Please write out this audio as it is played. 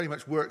very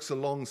much works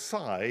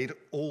alongside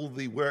all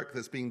the work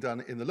that's being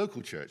done in the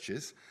local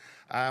churches.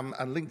 And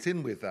linked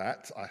in with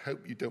that, I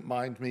hope you don't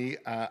mind me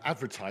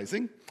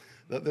advertising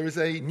that there is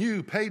a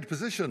new paid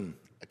position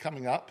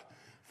coming up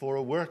for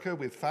a worker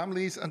with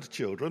families and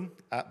children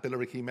at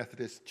Billericay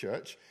Methodist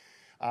Church.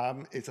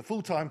 It's a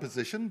full-time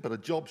position, but a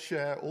job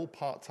share or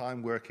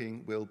part-time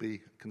working will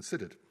be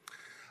considered.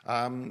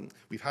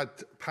 We've had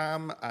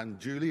Pam and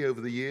Julie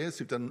over the years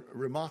who've done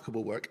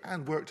remarkable work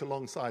and worked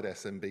alongside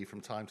SMB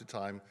from time to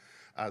time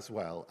as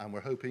well. And we're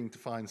hoping to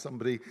find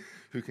somebody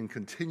who can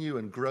continue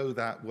and grow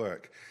that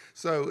work.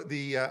 So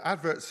the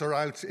adverts are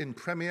out in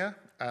Premier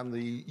and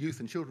the Youth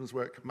and Children's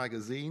Work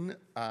magazine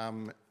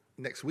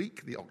next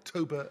week, the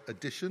October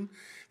edition.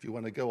 If you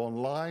want to go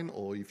online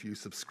or if you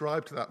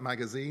subscribe to that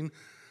magazine,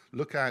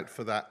 look out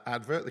for that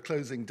advert. The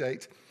closing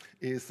date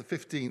is the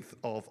 15th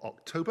of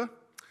October.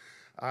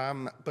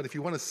 But if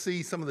you want to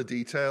see some of the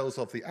details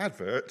of the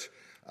advert,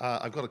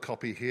 I've got a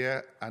copy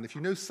here. And if you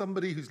know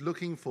somebody who's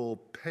looking for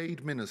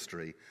paid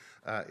ministry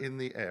in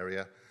the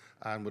area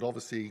and would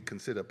obviously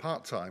consider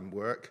part-time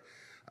work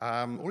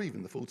or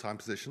even the full-time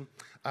position,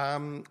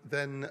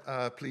 then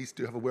please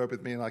do have a word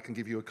with me and I can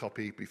give you a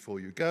copy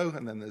before you go.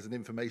 And then there's an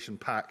information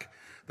pack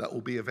that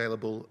will be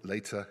available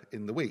later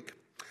in the week.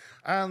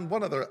 And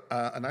one other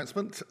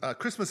announcement,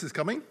 Christmas is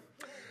coming.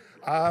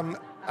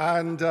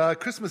 And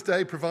Christmas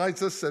Day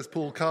provides us, says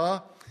Paul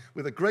Carr,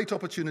 with a great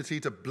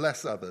opportunity to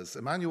bless others.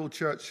 Emmanuel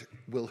Church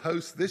will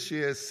host this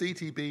year's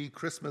CTB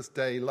Christmas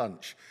Day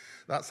lunch.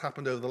 That's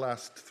happened over the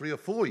last 3 or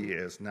 4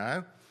 years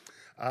now.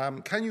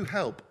 Can you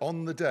help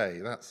on the day?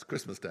 That's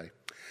Christmas Day.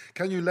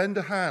 Can you lend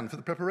a hand for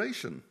the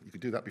preparation? You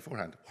could do that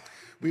beforehand.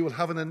 We will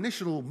have an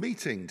initial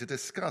meeting to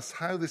discuss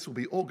how this will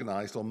be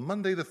organised on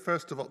Monday the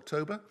 1st of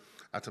October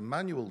at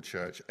Emmanuel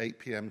Church, 8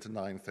 p.m. to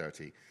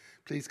 9:30.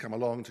 Please come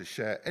along to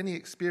share any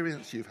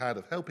experience you've had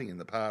of helping in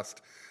the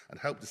past and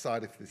help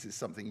decide if this is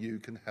something you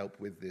can help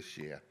with this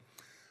year.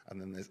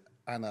 And then there's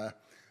Anna,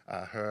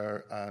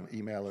 her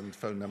email and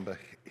phone number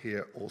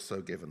here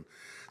also given.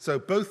 So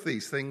both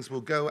these things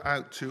will go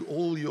out to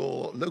all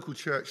your local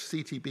church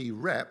CTB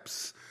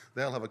reps.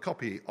 They'll have a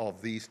copy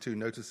of these 2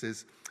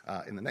 notices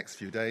in the next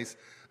few days.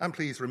 And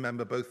please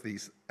remember both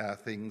these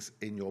things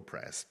in your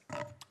prayers.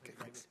 Okay,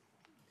 thanks.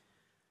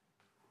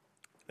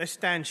 Let's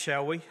stand,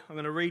 shall we? I'm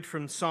going to read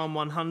from Psalm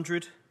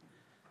 100,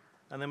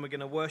 and then we're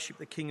going to worship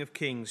the King of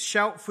Kings.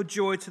 Shout for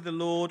joy to the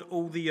Lord,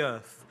 all the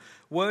earth.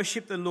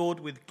 Worship the Lord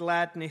with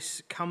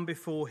gladness. Come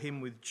before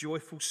him with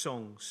joyful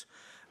songs.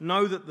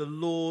 Know that the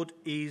Lord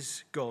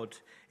is God.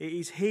 It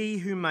is he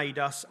who made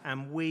us,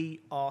 and we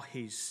are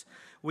his.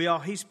 We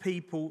are his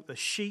people, the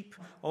sheep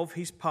of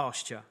his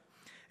pasture.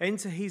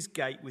 Enter his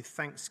gate with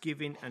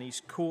thanksgiving and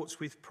his courts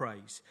with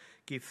praise.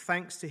 Give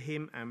thanks to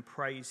him and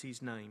praise his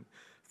name.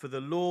 For the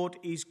Lord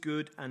is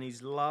good and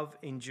his love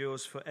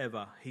endures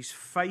forever. His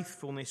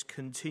faithfulness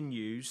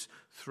continues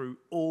through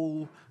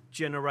all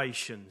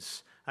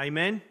generations.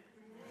 Amen? Amen.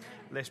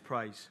 Let's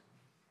praise.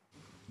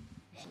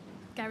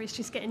 Gary's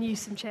just getting you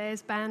some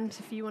chairs, band,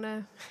 if you want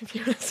to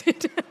sit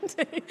down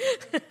too.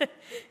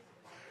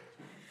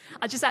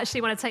 I just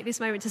actually want to take this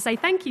moment to say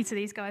thank you to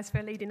these guys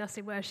for leading us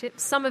in worship.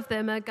 Some of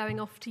them are going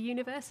off to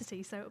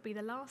university, so it'll be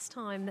the last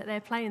time that they're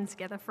playing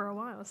together for a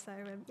while. So,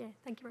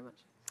 thank you very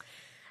much.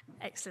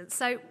 Excellent.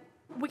 So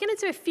we're going to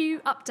do a few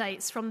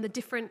updates from the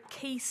different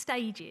key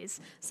stages.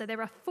 So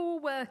there are 4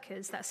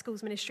 workers that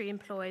Schools Ministry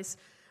employs,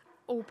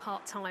 all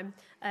part-time,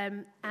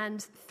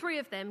 and 3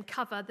 of them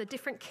cover the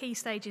different key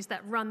stages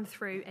that run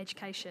through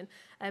education.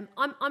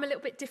 I'm a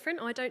little bit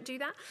different. I don't do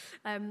that.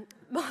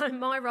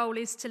 My role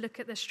is to look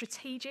at the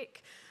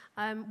strategic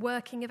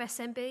working of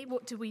SMB.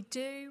 What do we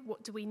do?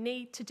 What do we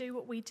need to do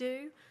what we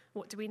do?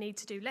 What do we need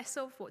to do less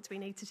of? What do we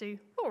need to do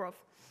more of?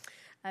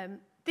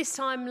 This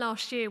time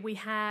last year, we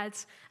had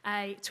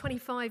a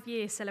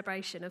 25-year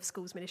celebration of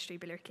Schools Ministry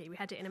Billericay. We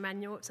had it in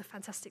Emmanuel. It was a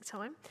fantastic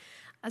time.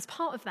 As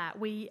part of that,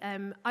 we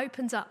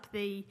opened up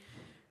the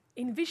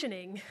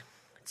envisioning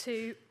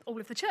to all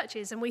of the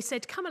churches, and we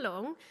said, come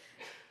along,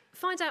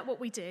 find out what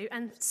we do,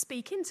 and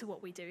speak into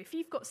what we do. If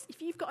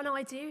you've got an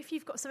idea, if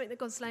you've got something that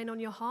God's laying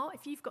on your heart,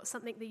 if you've got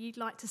something that you'd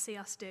like to see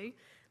us do,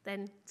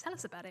 then tell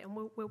us about it, and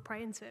we'll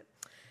pray into it.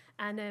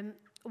 And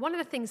one of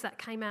the things that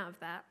came out of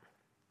that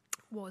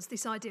was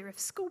this idea of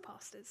school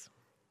pastors.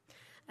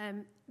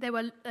 There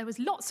was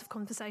lots of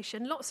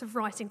conversation, lots of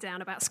writing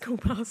down about school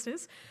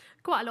pastors.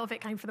 Quite a lot of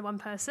it came from the one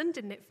person,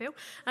 didn't it, Phil?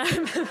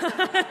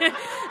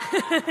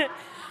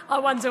 I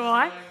wonder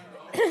why.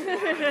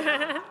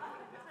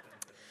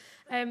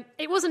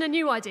 It wasn't a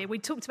new idea. We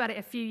talked about it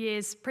a few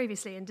years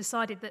previously and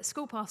decided that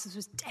school pastors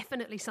was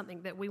definitely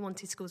something that we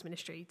wanted Schools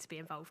Ministry to be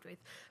involved with,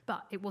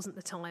 but it wasn't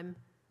the time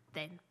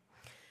then.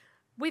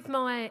 With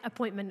my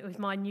appointment with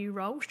my new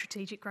role,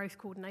 Strategic Growth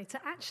Coordinator,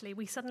 actually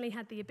we suddenly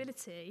had the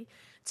ability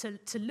to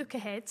look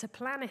ahead, to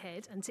plan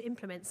ahead and to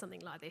implement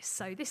something like this.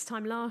 So this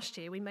time last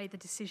year we made the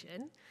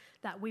decision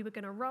that we were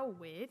going to roll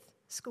with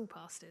school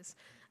pastors.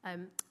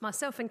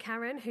 Myself and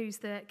Karen, who's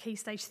the Key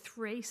Stage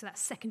 3, so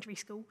that's secondary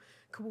school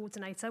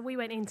coordinator, we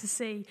went in to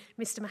see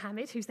Mr.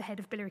 Mohammed, who's the head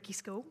of Billericay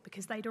School,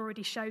 because they'd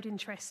already showed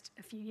interest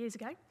a few years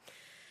ago.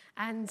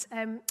 And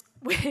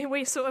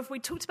we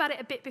talked about it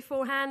a bit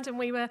beforehand, and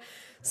we were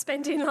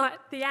spending like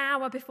the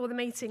hour before the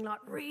meeting, like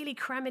really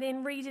cramming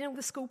in, reading all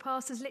the school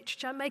pastors'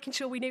 literature, making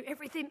sure we knew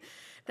everything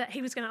that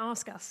he was going to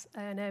ask us.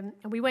 And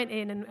we went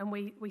in and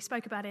we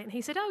spoke about it, and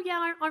he said, "Oh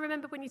yeah, I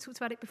remember when you talked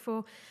about it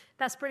before.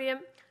 That's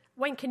brilliant.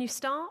 When can you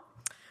start?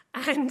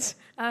 And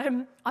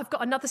I've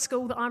got another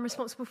school that I'm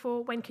responsible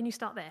for. When can you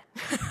start there?"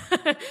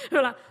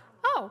 We're like,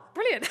 "Oh,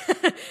 brilliant."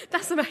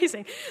 That's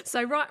amazing.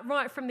 So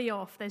right from the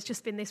off, there's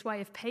just been this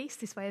way of peace,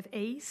 this way of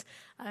ease,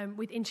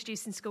 with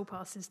introducing school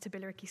pastors to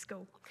Billericay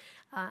School.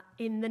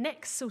 In the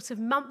next sort of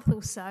month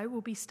or so,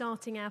 we'll be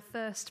starting our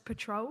first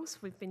patrols.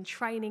 We've been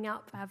training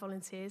up our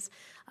volunteers.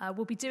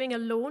 We'll be doing a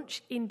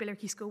launch in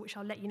Billericay School, which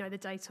I'll let you know the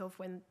date of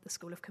when the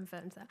school have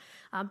confirmed that.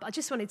 But I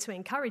just wanted to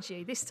encourage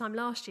you. This time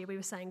last year, we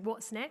were saying,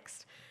 what's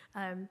next?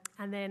 And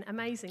then,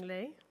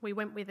 amazingly, we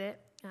went with it.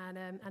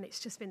 And it's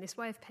just been this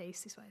way of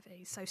peace, this way of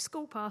ease. So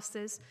school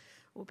pastors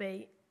will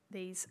be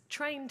these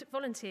trained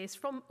volunteers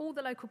from all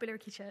the local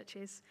Billericay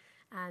churches,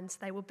 and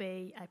they will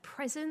be a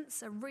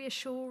presence, a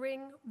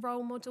reassuring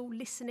role model,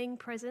 listening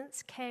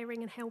presence,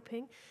 caring and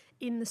helping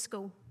in the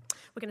school.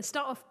 We're going to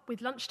start off with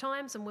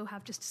lunchtimes, and we'll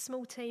have just a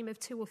small team of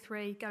 2 or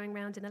 3 going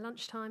around in a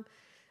lunchtime.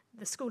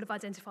 The school have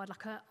identified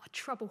like a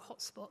trouble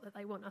hotspot that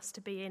they want us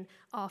to be in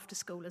after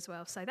school as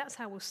well. So that's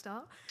how we'll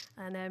start.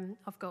 And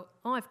I've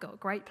got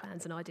great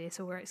plans and ideas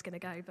for where it's going to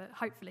go, but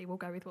hopefully we'll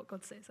go with what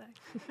God says.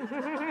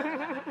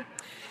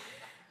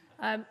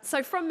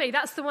 So from me,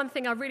 that's the one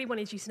thing I really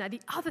wanted you to know. The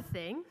other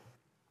thing,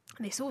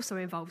 and this also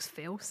involves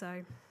Phil,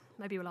 so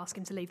maybe we'll ask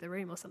him to leave the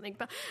room or something.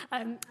 But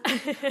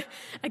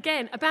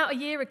again, about a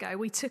year ago,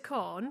 we took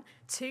on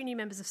 2 new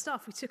members of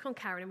staff. We took on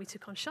Karen and we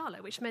took on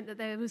Charlotte, which meant that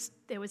there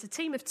was a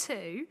team of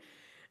 2,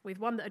 with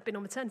one that had been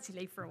on maternity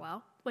leave for a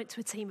while, went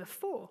to a team of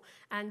 4.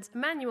 And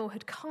Emmanuel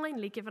had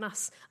kindly given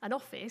us an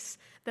office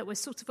that was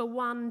sort of a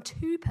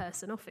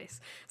 1-2-person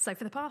office. So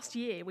for the past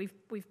year, we've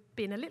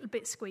been a little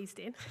bit squeezed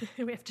in.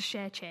 We have to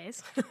share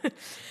chairs.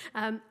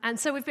 And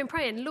so we've been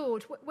praying,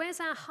 Lord, where's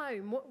our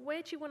home?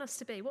 Where do you want us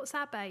to be? What's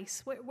our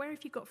base? Where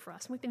have you got for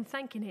us? And we've been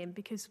thanking him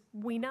because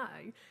we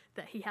know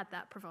that he had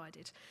that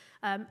provided.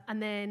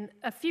 And then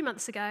a few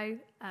months ago,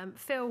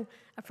 Phil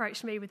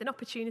approached me with an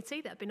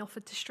opportunity that had been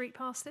offered to street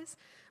pastors.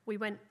 We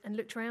went and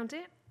looked around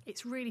it.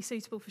 It's really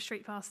suitable for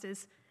street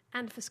pastors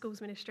and for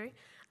schools ministry.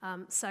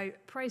 So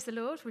praise the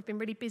Lord. We've been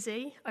really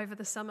busy over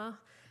the summer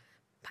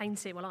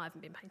painting. Well, I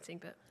haven't been painting,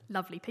 but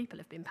lovely people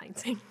have been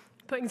painting,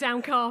 putting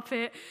down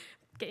carpet,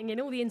 getting in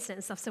all the internet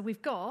and stuff. So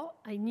we've got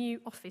a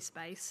new office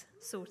space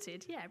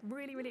sorted. Yeah,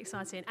 really, really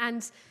exciting.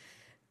 And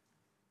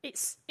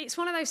it's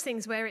one of those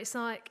things where it's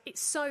like,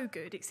 it's so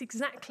good. It's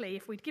exactly,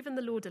 if we'd given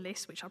the Lord a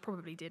list, which I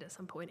probably did at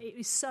some point, it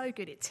was so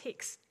good. It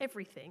ticks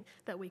everything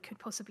that we could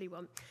possibly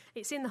want.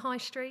 It's in the high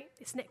street.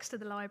 It's next to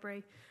the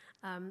library.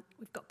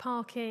 We've got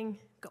parking,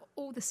 got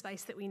all the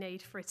space that we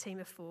need for a team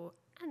of 4,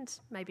 and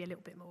maybe a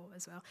little bit more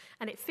as well.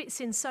 And it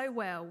fits in so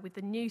well with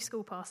the new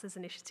School Pastors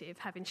Initiative,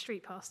 having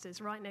street pastors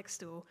right next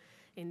door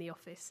in the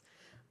office,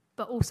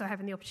 but also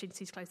having the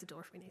opportunity to close the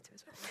door if we need to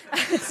as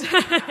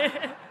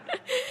well.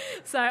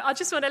 So I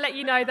just want to let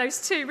you know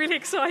those 2 really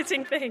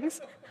exciting things.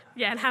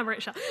 Yeah, and hammer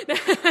it shut.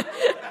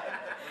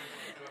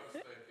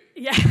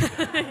 Yeah.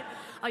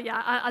 Oh,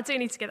 yeah, I do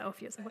need to get it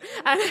off you at some point.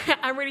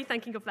 I'm really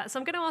thanking God for that. So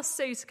I'm going to ask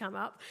Sue to come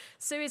up.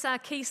 Sue is our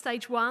Key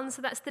Stage 1,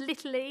 so that's the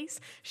little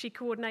E's. She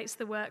coordinates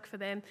the work for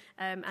them,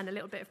 and a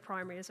little bit of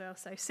primary as well.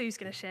 So Sue's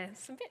going to share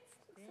some bits.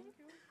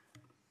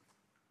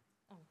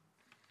 Oh.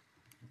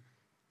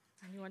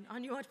 I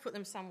knew I'd put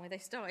them somewhere. They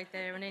started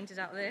there and ended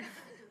up there.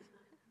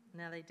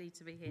 Now they need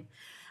to be here.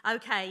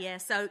 Okay, yeah,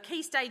 so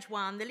Key Stage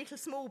 1, the little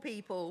small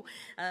people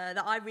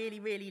that I really,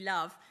 really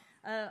love.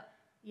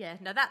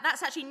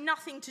 That's actually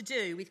nothing to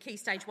do with Key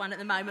Stage 1 at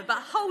the moment, but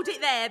hold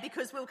it there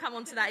because we'll come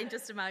on to that in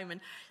just a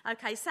moment.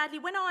 Okay, sadly,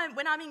 when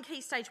I'm in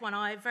Key Stage 1,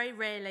 I very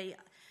rarely...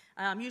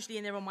 I'm usually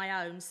in there on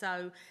my own,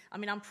 so,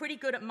 I'm pretty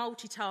good at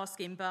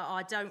multitasking, but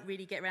I don't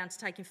really get around to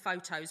taking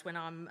photos when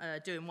I'm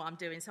doing what I'm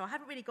doing, so I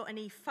haven't really got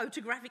any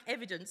photographic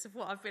evidence of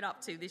what I've been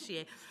up to this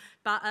year.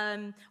 But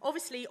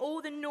obviously,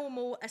 all the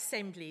normal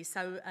assemblies,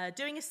 so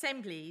doing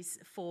assemblies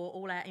for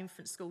all our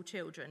infant school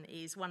children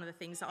is one of the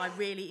things that I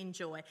really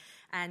enjoy,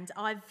 and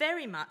I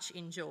very much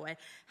enjoy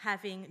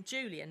having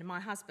Julian,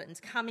 my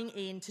husband, coming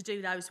in to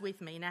do those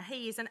with me. Now,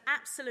 he is an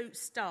absolute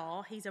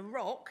star. He's a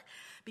rock,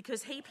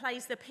 because he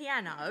plays the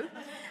piano,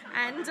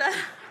 and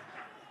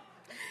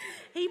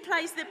he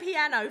plays the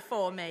piano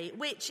for me,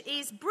 which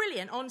is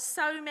brilliant on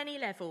so many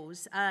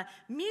levels.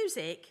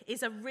 Music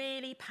is a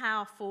really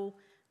powerful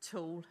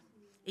tool.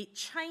 It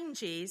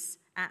changes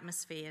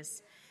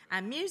atmospheres.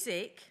 And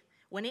music,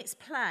 when it's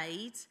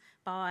played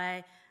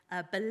by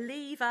a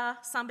believer,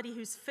 somebody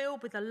who's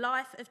filled with the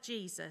life of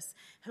Jesus,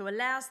 who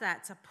allows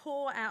that to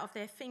pour out of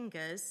their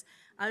fingers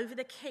over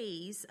the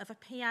keys of a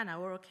piano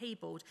or a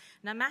keyboard,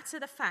 no matter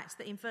the fact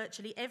that in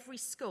virtually every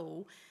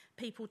school,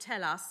 people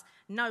tell us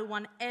no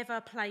one ever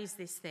plays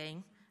this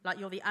thing, like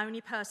you're the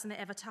only person that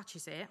ever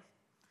touches it.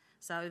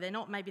 So they're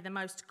not maybe the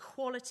most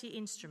quality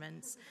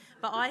instruments,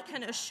 but I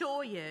can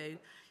assure you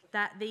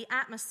that the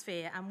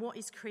atmosphere and what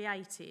is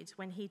created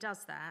when he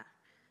does that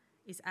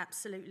is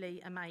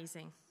absolutely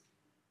amazing.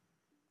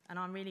 And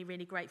I'm really,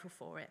 really grateful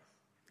for it.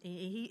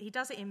 He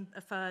does it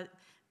for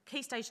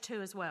Key Stage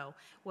 2 as well,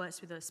 works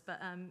with us, but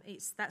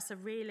it's a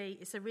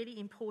really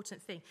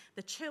important thing.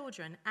 The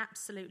children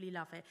absolutely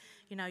love it.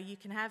 You know, you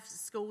can have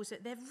schools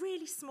that they're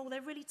really small,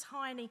 they're really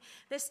tiny,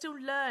 they're still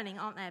learning,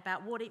 aren't they,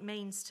 about what it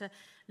means to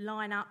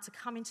line up, to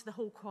come into the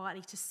hall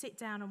quietly, to sit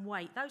down and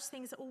wait. Those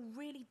things are all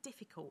really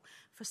difficult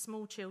for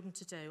small children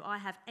to do. I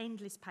have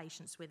endless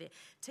patience with it.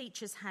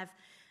 Teachers have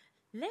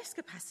less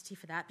capacity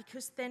for that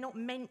because they're not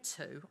meant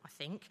to, I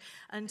think,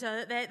 and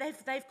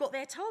they've got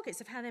their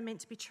targets of how they're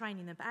meant to be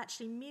training them, but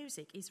actually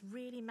music is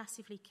really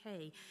massively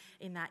key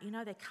in that. You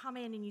know, they come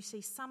in and you see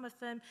some of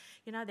them,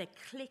 you know, they're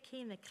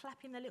clicking, they're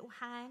clapping their little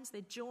hands,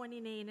 they're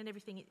joining in and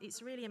everything.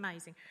 It's really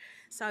amazing.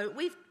 So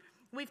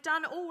we've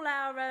done all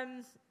our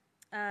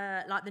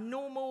like the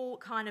normal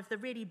kind of the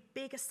really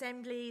big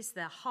assemblies,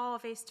 the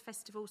harvest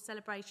festival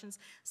celebrations.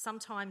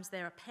 Sometimes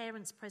there are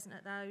parents present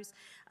at those.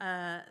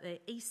 The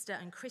Easter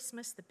and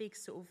Christmas, the big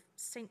sort of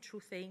central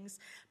things.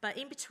 But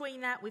in between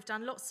that, we've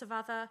done lots of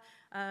other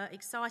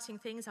exciting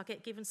things. I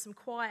get given some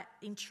quite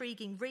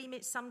intriguing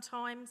remits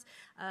sometimes.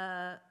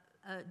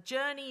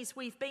 Journeys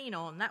we've been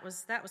on, that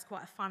was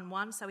quite a fun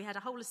one. So we had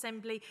a whole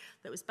assembly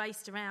that was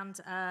based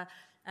around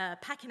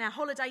packing our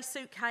holiday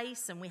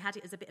suitcase, and we had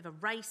it as a bit of a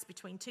race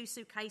between two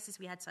suitcases.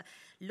 We had to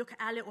look at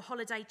our little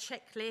holiday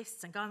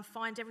checklists and go and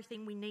find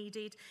everything we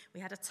needed. We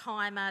had a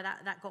timer,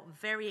 that got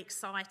very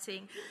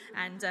exciting,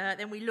 and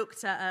then we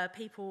looked at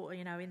people,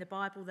 you know, in the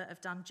Bible that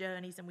have done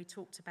journeys, and we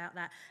talked about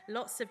that.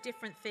 Lots of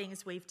different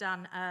things we've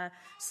done.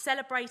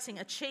 Celebrating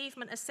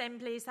achievement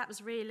assemblies, that was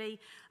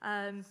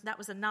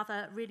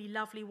another really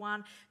lovely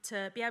one,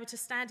 to be able to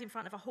stand in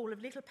front of a hall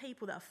of little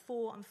people that are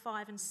 4 and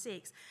 5 and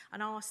 6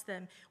 and ask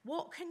them,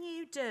 what can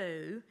you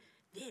do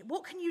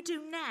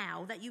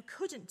now that you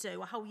couldn't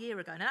do a whole year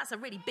ago? Now, that's a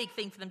really big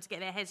thing for them to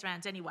get their heads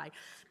around anyway.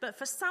 But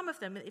for some of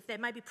them, if they're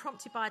maybe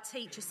prompted by a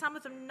teacher, some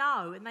of them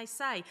know, and they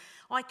say,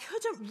 I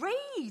couldn't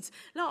read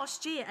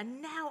last year,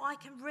 and now I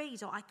can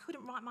read, or I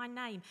couldn't write my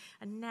name,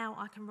 and now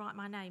I can write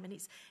my name. And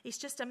it's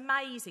just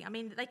amazing. I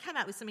mean, they came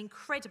out with some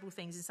incredible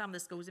things in some of the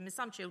schools. I mean,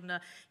 some children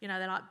are, you know,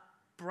 they're like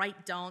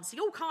break dancing,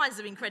 all kinds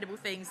of incredible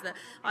things that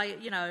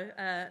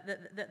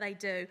that they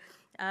do.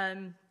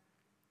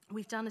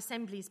 We've done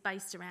assemblies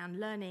based around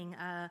learning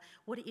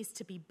what it is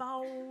to be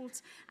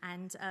bold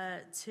and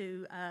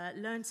to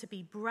learn to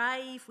be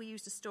brave. We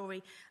used a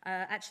story,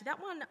 actually that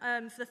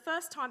one for the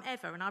first time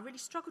ever, and I really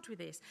struggled with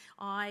this.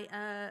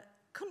 I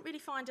couldn't really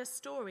find a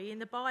story in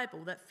the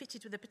Bible that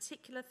fitted with a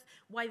particular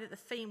way that the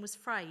theme was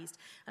phrased.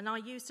 And I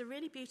used a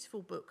really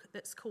beautiful book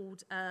that's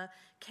called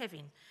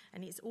Kevin,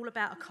 and it's all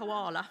about a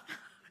koala.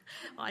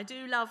 I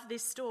do love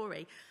this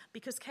story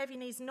because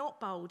Kevin is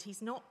not bold,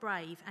 he's not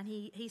brave, and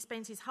he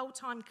spends his whole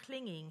time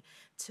clinging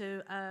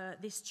to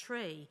this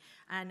tree.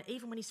 And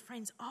even when his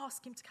friends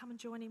ask him to come and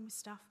join in with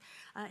stuff,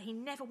 he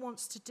never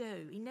wants to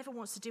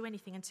do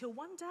anything until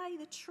one day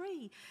the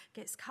tree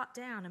gets cut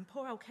down and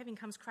poor old Kevin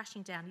comes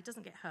crashing down. He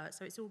doesn't get hurt,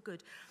 so it's all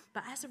good.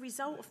 But as a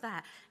result of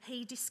that,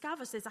 he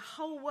discovers there's a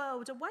whole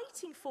world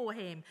awaiting for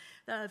him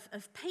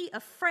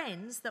of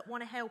friends that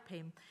want to help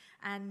him.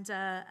 And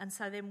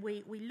so then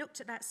we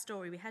looked at that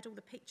story. We had all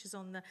the pictures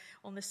on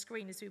the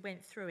screen as we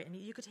went through it, and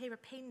you could hear a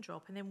pin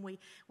drop. And then we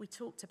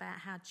talked about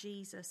how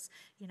Jesus,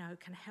 you know,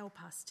 can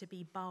help us to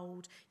be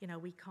bold. You know,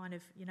 we kind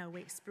of, you know, we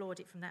explored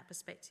it from that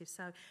perspective.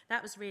 So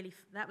that was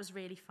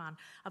really fun.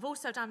 I've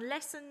also done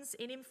lessons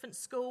in infant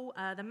school.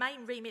 The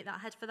main remit that I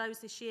had for those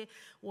this year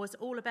was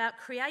all about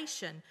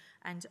creation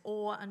and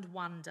awe and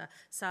wonder.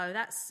 So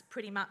that's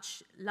pretty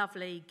much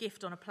lovely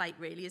gift on a plate,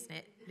 really, isn't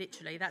it?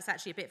 Literally, that's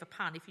actually a bit of a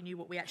pun if you knew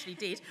what we actually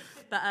did.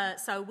 But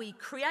so we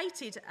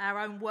created our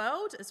own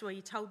world, as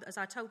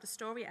I told the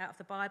story out of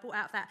the Bible,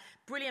 out of that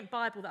brilliant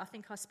Bible that I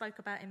think I spoke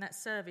about in that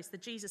service, the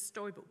Jesus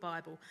Storybook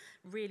Bible,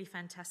 really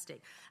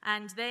fantastic.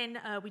 And then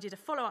we did a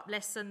follow-up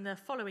lesson the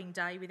following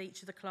day with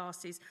each of the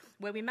classes,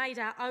 where we made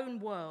our own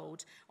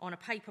world on a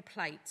paper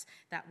plate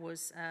that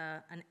was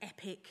an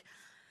epic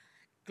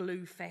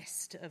glue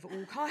fest of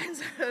all kinds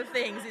of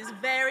things. It's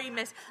very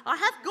messy. I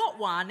have got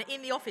one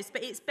in the office,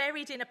 but it's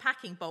buried in a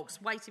packing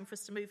box waiting for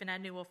us to move in our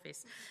new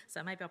office.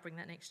 So maybe I'll bring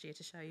that next year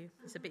to show you.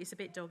 It's a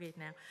bit dog-eared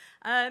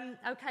now.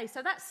 Okay,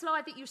 so that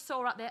slide that you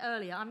saw up there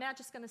earlier, I'm now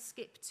just going to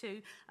skip to...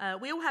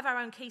 we all have our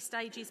own key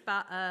stages,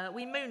 but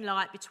we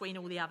moonlight between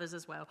all the others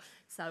as well.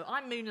 So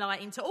I'm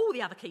moonlighting to all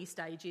the other key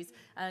stages,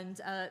 and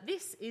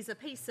this is a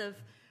piece of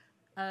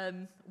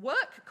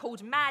work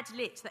called Mad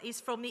Lit that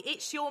is from the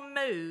It's Your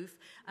Move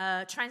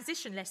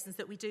transition lessons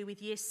that we do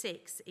with Year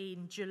 6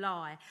 in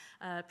July,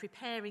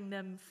 preparing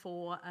them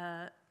for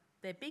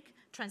their big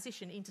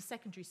transition into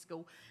secondary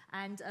school.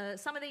 And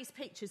some of these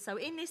pictures, so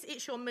in this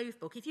It's Your Move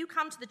book, if you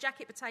come to the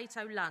Jacket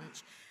Potato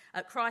lunch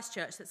at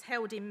Christchurch that's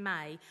held in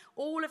May,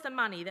 all of the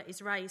money that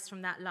is raised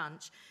from that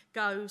lunch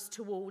goes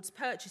towards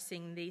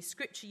purchasing the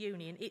Scripture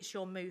Union It's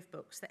Your Move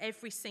books that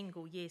every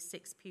single Year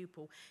 6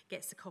 pupil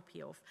gets a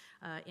copy of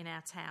in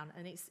our town.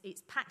 And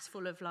it's packed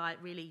full of like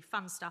really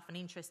fun stuff and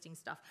interesting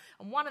stuff.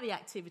 And one of the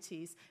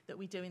activities that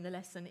we do in the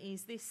lesson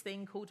is this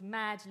thing called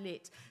Mad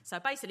Lit. So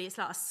basically it's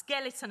like a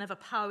skeleton of a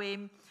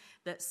poem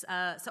that's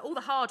so all the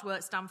hard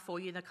work's done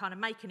for you. They're kind of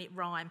making it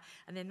rhyme,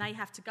 and then they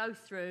have to go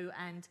through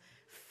and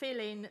fill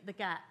in the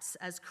gaps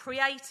as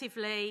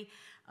creatively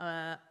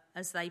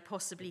as they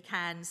possibly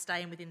can,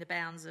 staying within the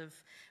bounds of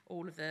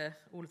all of the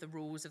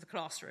rules of the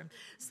classroom.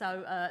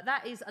 So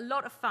that is a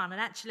lot of fun, and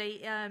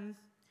actually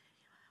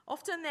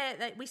often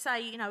we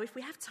say, you know, if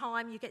we have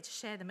time, you get to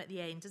share them at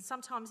the end, and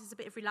sometimes there's a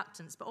bit of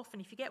reluctance, but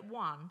often if you get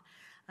one,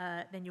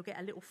 then you'll get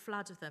a little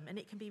flood of them, and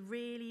it can be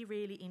really,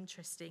 really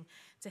interesting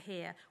to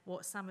hear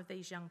what some of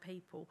these young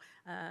people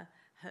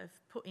have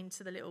put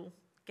into the little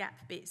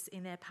gap bits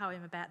in their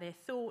poem about their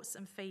thoughts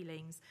and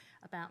feelings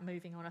about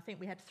moving on. I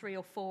think we had 3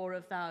 or 4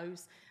 of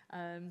those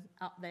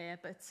up there,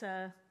 but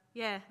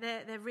yeah,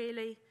 they're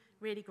really,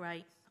 really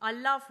great. I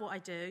love what I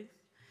do,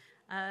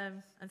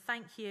 and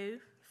thank you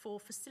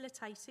for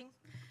facilitating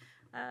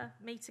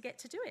me to get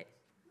to do it.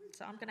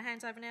 So I'm going to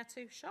hand over now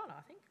to Charlotte,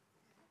 I think.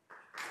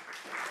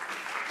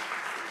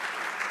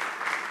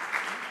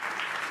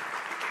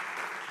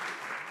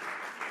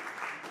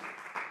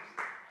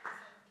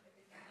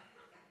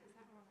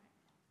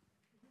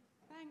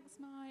 Thanks,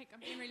 Mike. I'm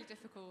being really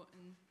difficult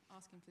and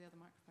asking for the other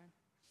microphone.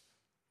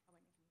 I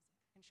won't even use it.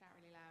 I can shout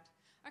really loud.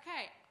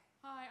 Okay.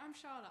 Hi, I'm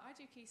Charlotte. I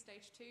do Key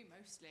Stage 2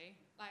 mostly.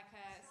 Like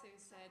Sue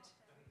said,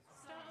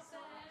 start up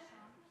there.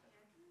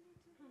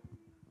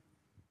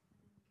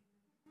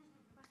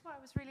 I thought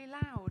I was really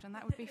loud and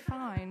that would be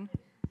fine.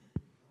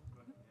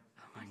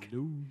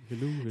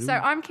 Hello. So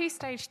I'm Key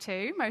Stage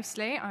 2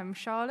 mostly. I'm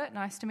Charlotte.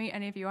 Nice to meet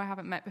any of you I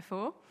haven't met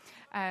before.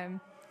 Hi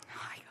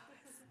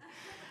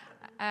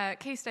guys.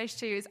 Key Stage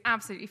 2 is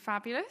absolutely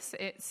fabulous.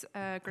 It's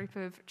a group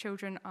of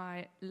children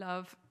I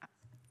love,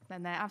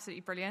 and they're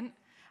absolutely brilliant.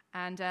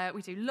 And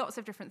we do lots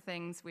of different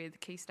things with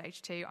Key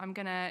Stage 2. I'm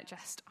going to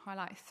just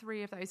highlight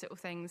 3 of those little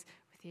things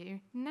with you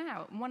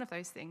now. And one of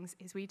those things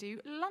is we do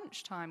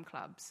lunchtime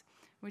clubs.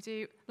 We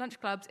do lunch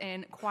clubs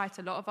in quite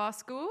a lot of our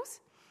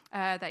schools.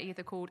 They're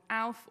either called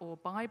ALF or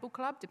Bible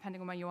Club,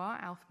 depending on where you are.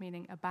 ALF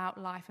meaning about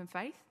life and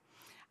faith.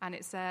 And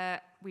it's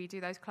we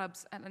do those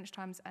clubs at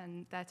lunchtimes,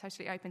 and they're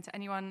totally open to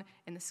anyone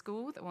in the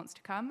school that wants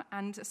to come.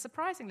 And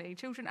surprisingly,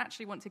 children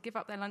actually want to give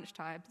up their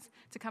lunchtimes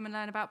to come and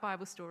learn about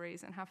Bible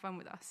stories and have fun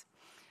with us.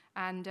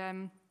 And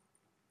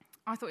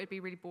I thought it'd be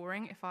really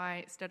boring if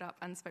I stood up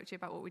and spoke to you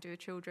about what we do with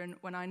children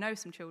when I know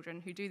some children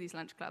who do these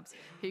lunch clubs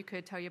who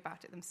could tell you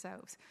about it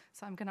themselves.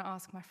 So I'm going to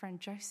ask my friend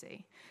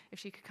Josie if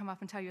she could come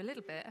up and tell you a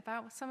little bit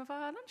about some of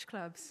our lunch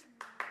clubs.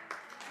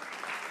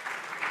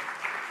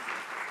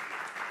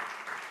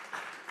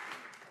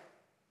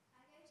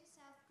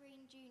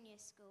 Junior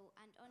School,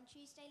 and on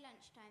Tuesday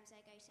lunchtimes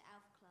I go to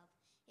ALF Club.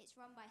 It's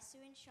run by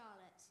Sue and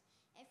Charlotte.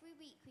 Every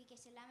week we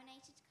get a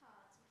laminated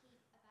card to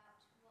keep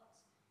about what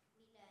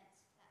we learnt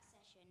that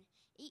session.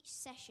 Each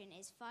session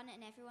is fun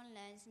and everyone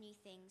learns new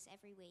things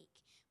every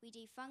week. We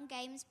do fun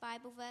games,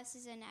 Bible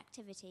verses and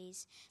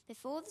activities.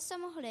 Before the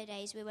summer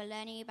holidays we were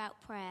learning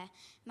about prayer.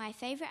 My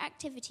favourite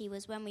activity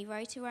was when we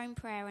wrote our own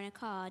prayer on a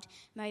card,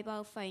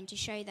 mobile phone, to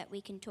show that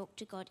we can talk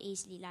to God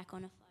easily like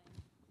on a phone.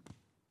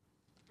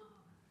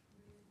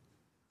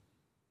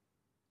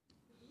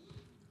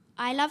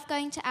 I love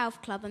going to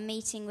ALF Club and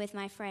meeting with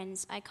my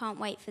friends. I can't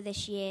wait for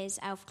this year's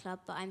ALF Club,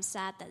 but I'm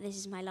sad that this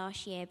is my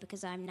last year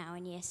because I'm now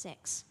in Year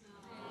 6.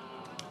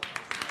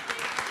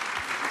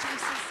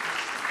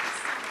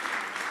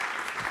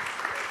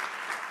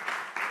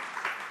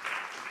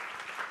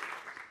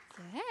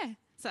 Yeah,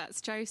 so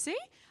that's Josie.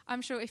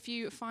 I'm sure if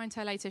you find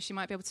her later, she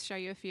might be able to show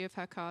you a few of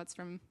her cards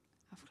from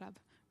ALF Club.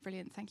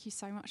 Brilliant, thank you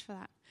so much for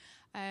that.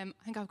 I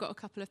think I've got a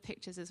couple of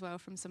pictures as well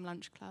from some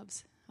lunch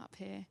clubs up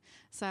here.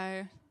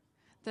 So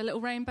the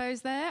little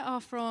rainbows there are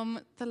from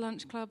the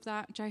lunch club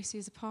that Josie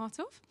is a part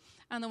of.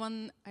 And the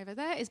one over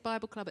there is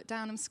Bible Club at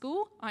Downham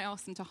School. I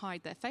asked them to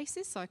hide their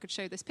faces so I could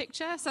show this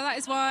picture. So that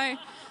is why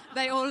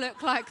they all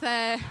look like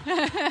they're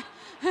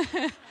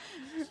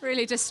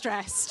really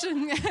distressed.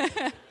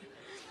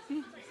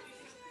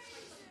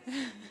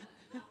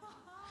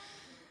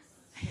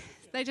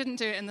 They didn't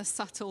do it in the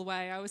subtle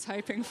way I was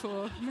hoping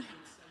for.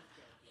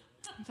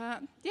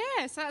 But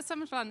yeah, so that's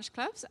some of our lunch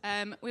clubs.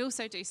 We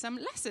also do some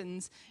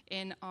lessons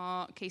in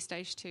our Key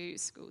Stage 2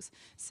 schools.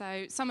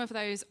 So some of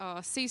those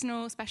are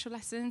seasonal special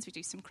lessons. We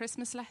do some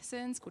Christmas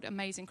lessons called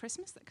Amazing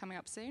Christmas that are coming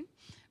up soon.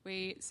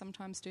 We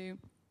sometimes do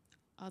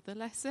other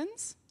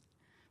lessons.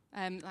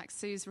 like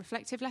Sue's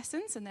reflective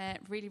lessons, and they're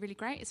really, really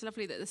great. It's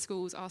lovely that the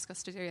schools ask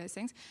us to do those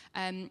things.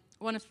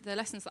 One of the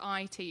lessons that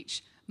I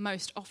teach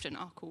most often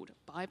are called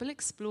Bible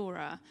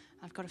Explorer.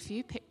 I've got a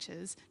few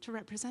pictures to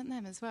represent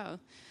them as well.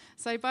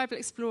 So Bible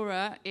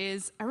Explorer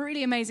is a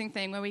really amazing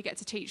thing where we get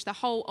to teach the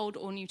whole Old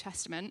or New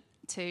Testament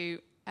to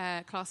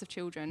a class of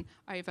children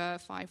over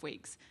 5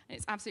 weeks. And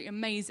it's absolutely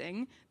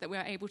amazing that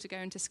we're able to go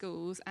into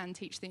schools and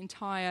teach the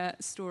entire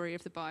story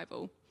of the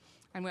Bible.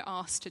 And we're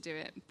asked to do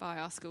it by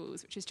our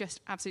schools, which is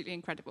just absolutely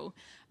incredible.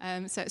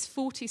 So it's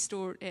 40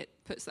 stories. It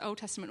puts the Old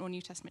Testament or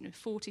New Testament in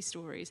 40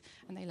 stories,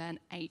 and they learn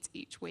 8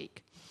 each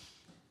week.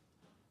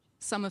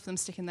 Some of them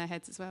stick in their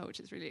heads as well, which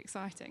is really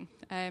exciting.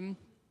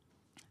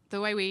 The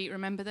way we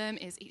remember them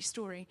is each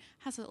story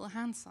has a little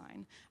hand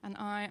sign, and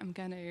I am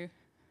going to,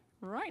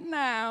 right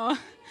now,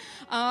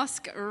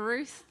 ask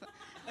Ruth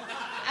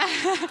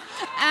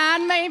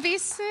and maybe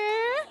Sue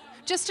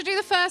just to do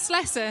the first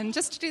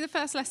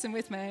lesson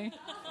with me.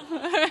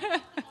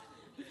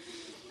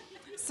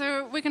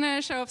 So we're going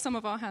to show off some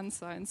of our hand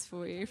signs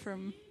for you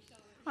from,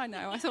 I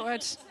know, I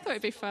thought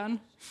it'd be fun.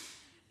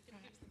 So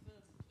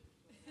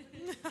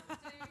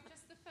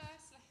just the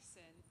first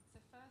lesson,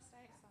 the first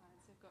 8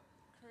 signs, we've got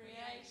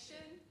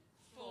creation,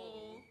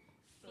 fall,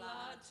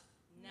 flood,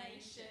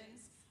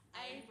 nations,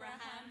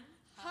 Abraham,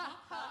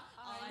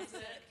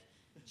 Isaac,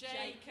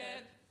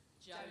 Jacob,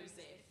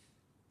 Joseph.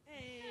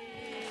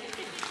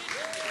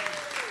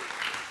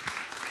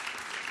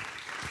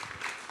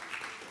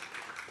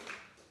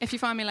 If you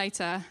find me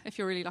later, if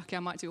you're really lucky, I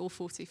might do all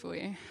 40 for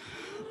you.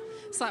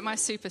 It's like my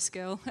super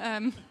skill.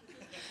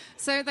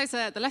 So those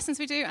are the lessons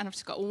we do, and I've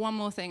just got one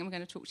more thing I'm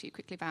going to talk to you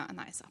quickly about, and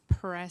that is our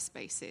prayer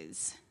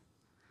spaces.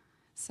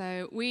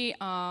 So we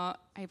are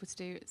able to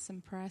do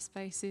some prayer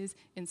spaces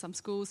in some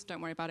schools.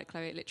 Don't worry about it,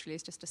 Chloe. It literally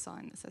is just a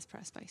sign that says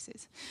prayer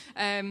spaces.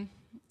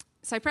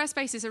 So prayer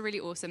spaces are really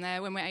awesome.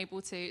 They're when we're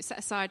able to set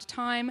aside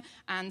time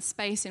and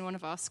space in one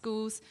of our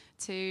schools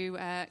to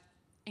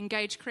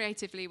engage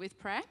creatively with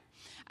prayer.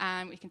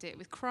 We can do it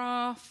with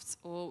crafts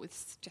or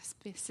with just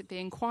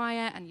being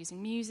quiet and using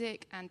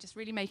music and just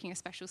really making a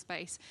special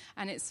space.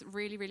 And it's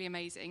really, really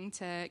amazing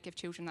to give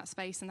children that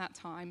space and that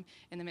time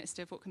in the midst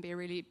of what can be a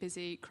really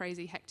busy,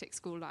 crazy, hectic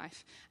school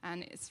life.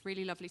 And it's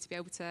really lovely to be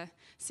able to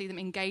see them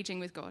engaging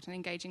with God and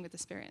engaging with the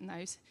Spirit in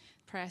those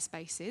prayer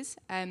spaces.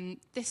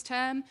 This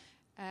term,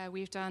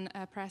 we've done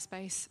a prayer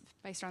space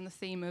based around the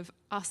theme of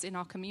us in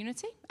our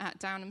community at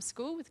Downham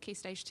School with Key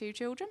Stage 2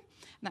 children.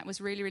 And that was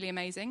really, really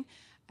amazing.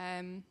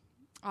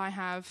 I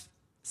have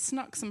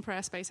snuck some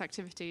prayer space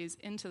activities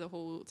into the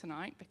hall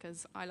tonight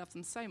because I love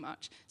them so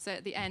much. So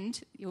at the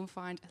end, you'll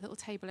find a little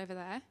table over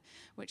there,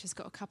 which has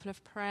got a couple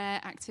of prayer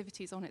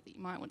activities on it that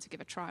you might want to give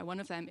a try. One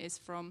of them is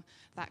from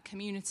that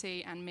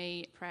Community and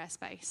Me prayer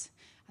space,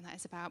 and that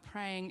is about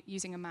praying,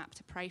 using a map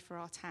to pray for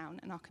our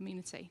town and our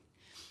community.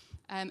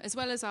 As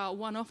well as our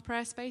one-off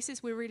prayer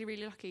spaces, we're really,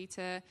 really lucky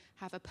to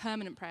have a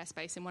permanent prayer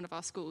space in one of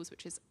our schools,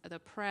 which is the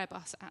prayer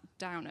bus at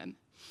Downham.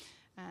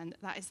 And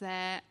that is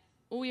there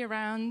all year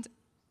round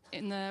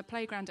in the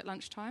playground at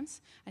lunchtimes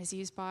and is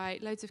used by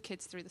loads of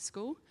kids through the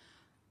school.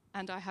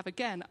 And I have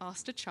again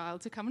asked a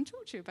child to come and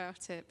talk to you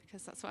about it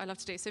because that's what I love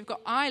to do. So we've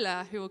got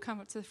Isla who will come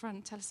up to the front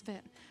and tell us a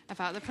bit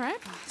about the prayer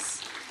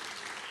bus.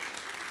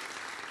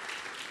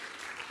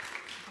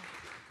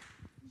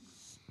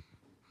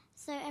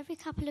 So every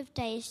couple of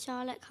days,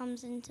 Charlotte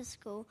comes into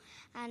school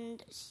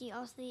and she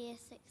asks the Year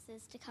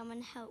 6s to come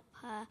and help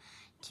her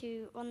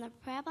to run the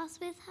prayer bus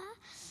with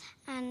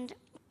her. And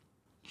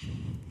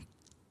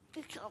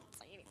we can't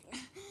say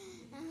anything.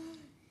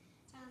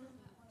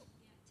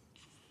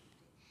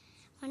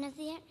 One of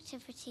the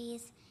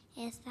activities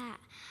is that,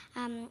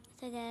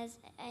 so there's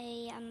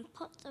a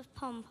pot of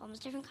pom-poms,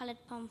 different coloured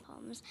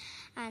pom-poms,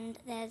 and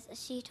there's a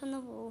sheet on the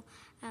wall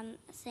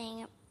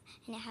saying,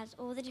 and it has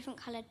all the different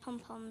coloured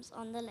pom-poms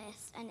on the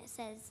list, and it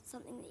says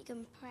something that you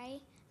can pray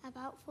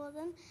about for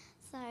them.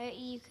 So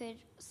you could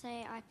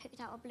say, I picked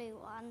out a blue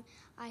one,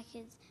 I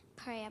could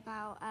pray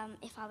about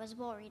if I was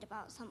worried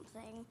about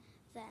something,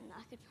 then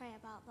I could pray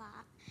about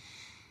that.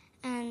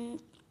 And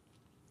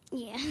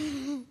yeah.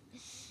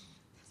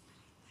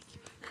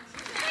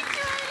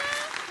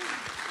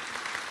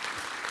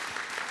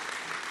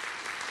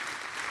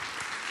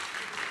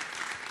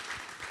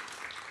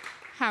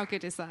 How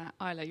good is that,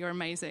 Isla? You're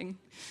amazing.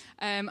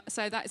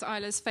 So that is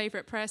Isla's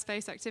favourite prayer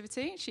space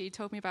activity. She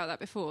told me about that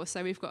before.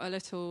 So we've got a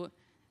little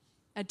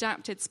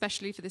adapted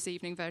specially for this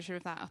evening version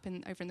of that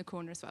over in the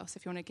corner as well. So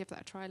if you want to give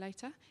that a try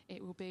later,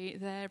 it will be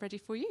there ready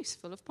for use,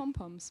 full of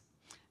pom-poms.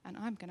 And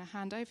I'm going to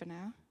hand over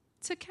now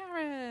to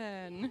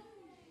Karen.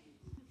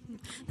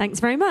 Thanks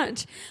very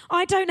much.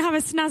 I don't have a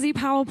snazzy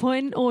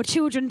PowerPoint or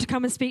children to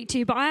come and speak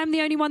to, but I am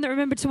the only one that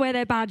remembered to wear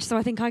their badge, so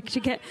I think I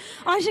should get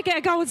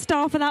a gold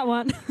star for that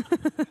one.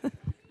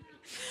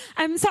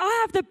 So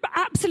I have the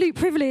absolute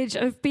privilege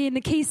of being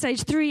the Key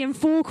Stage 3 and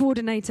 4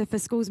 coordinator for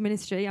schools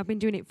ministry. I've been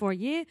doing it for a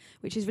year,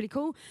 which is really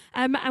cool.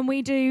 And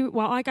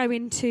I go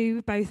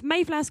into both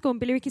Mayflower School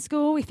and Billericay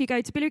School. If you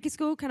go to Billericay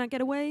School, can I get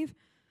a wave?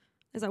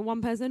 There's like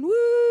one person.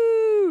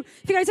 Woo!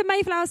 If you go to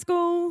Mayflower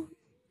School,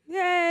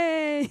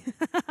 Yay!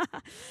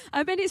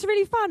 And it's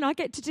really fun. I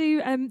get to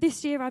do,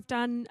 this year I've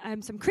done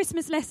some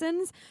Christmas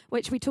lessons,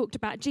 which we talked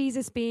about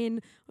Jesus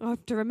being, I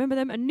have to remember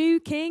them, a new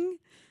king,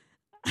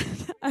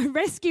 a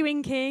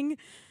rescuing king,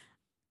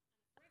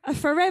 a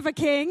forever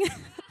king.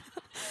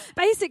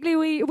 Basically,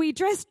 we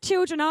dressed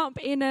children up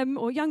in,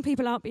 or young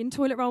people up in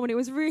toilet roll, and it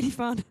was really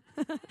fun.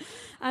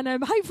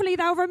 And hopefully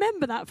they'll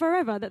remember that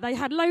forever, that they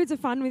had loads of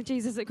fun with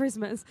Jesus at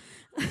Christmas.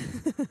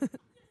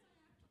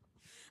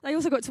 They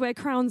also got to wear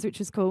crowns, which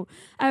was cool.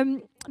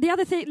 The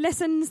other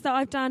lessons that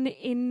I've done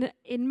in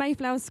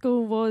Mayflower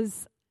School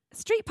was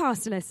street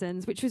pastor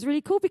lessons, which was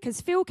really cool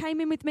because Phil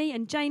came in with me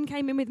and Jane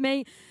came in with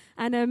me,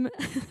 and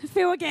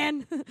Phil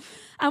again.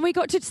 And we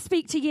got to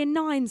speak to year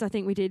 9s, I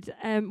think we did.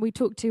 We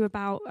talked to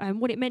about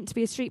what it meant to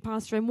be a street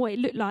pastor and what it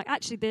looked like.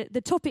 Actually,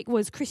 the topic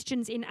was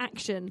Christians in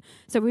action.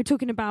 So we were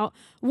talking about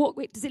what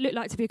does it look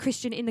like to be a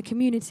Christian in the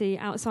community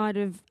outside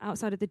of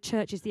the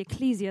churches, the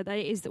ecclesia that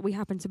it is that we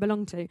happen to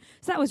belong to.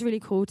 So that was really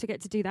cool to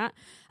get to do that.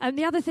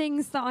 The other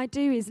things that I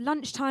do is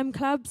lunchtime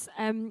clubs.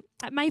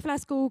 At Mayflower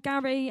School,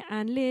 Gary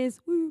and Liz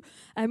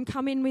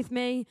come in with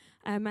me,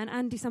 and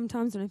Andy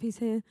sometimes, I don't know if he's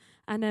here,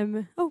 and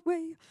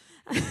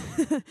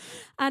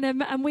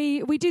and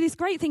we do this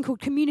great thing called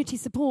community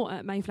support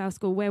at Mayflower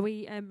School, where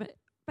we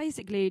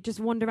basically just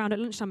wander around at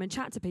lunchtime and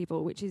chat to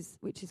people, which is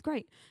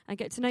great, and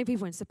get to know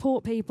people and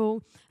support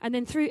people. And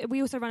then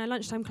we also run a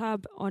lunchtime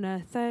club on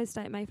a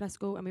Thursday at Mayflower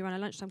School, and we run a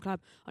lunchtime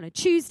club on a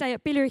Tuesday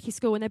at Billericay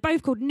School, and they're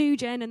both called New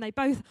Gen, and they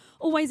both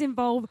always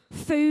involve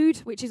food,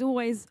 which is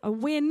always a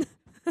win.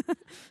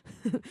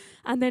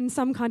 And then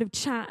some kind of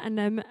chat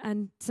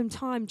and some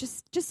time,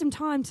 just some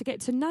time to get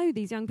to know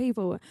these young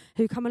people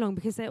who come along,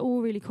 because they're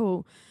all really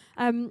cool.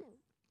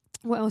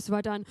 What else have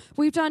I done?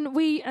 We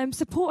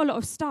support a lot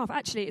of staff.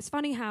 Actually, it's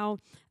funny how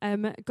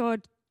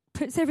God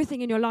puts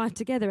everything in your life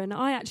together. And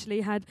I actually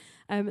had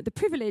the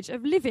privilege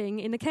of living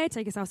in the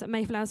caretaker's house at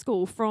Mayflower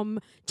School from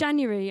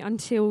January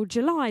until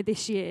July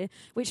this year,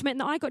 which meant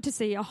that I got to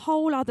see a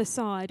whole other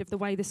side of the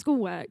way the school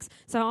works.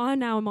 So I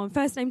now am on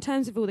first name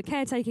terms with all the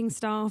caretaking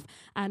staff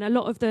and a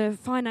lot of the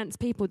finance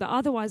people that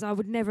otherwise I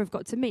would never have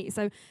got to meet.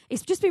 So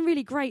it's just been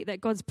really great that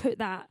God's put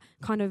that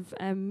kind of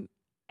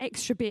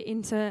extra bit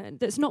into,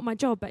 that's not my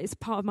job, but it's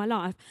part of my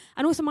life.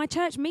 And also my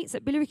church meets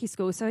at Billericay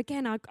School, so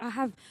again I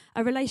have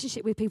a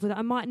relationship with people that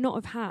I might not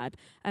have had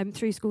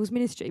through schools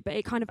ministry, but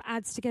it kind of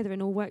adds together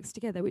and all works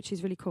together, which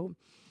is really cool.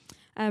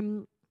 I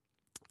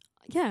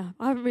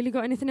haven't really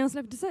got anything else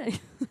left to say.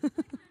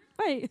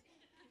 Wait.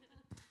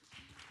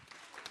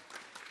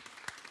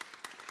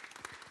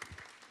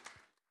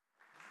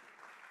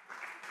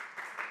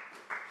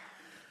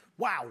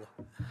 Wow,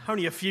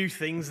 only a few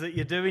things that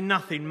you're doing,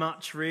 nothing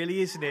much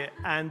really, isn't it?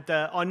 And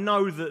I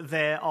know that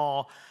there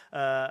are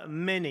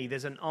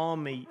there's an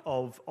army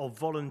of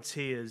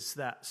volunteers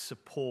that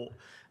support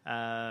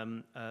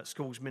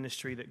schools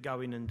ministry, that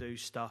go in and do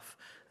stuff.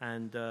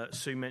 And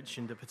Sue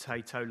mentioned a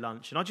potato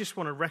lunch. And I just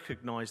want to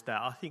recognise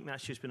that. I think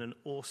that's just been an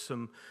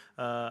awesome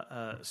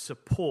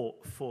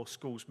support for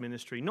schools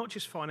ministry, not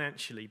just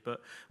financially, but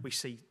we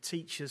see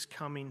teachers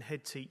coming,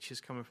 head teachers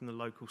coming from the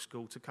local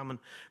school to come and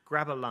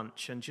grab a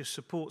lunch and just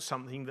support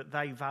something that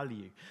they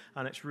value.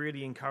 And it's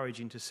really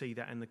encouraging to see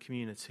that in the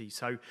community.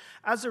 So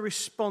as a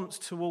response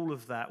to all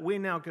of that, we're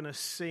now going to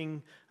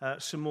sing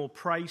some more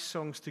praise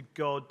songs to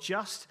God,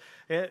 just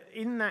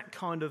in that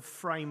kind of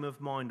frame of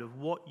mind of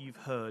what you've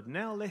heard.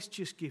 Now let's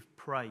just give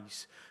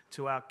praise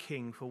to our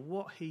King for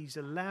what he's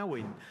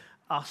allowing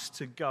us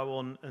to go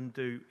on and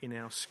do in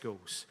our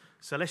schools.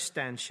 So let's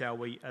stand, shall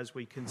we, as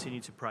we continue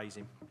to praise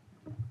him.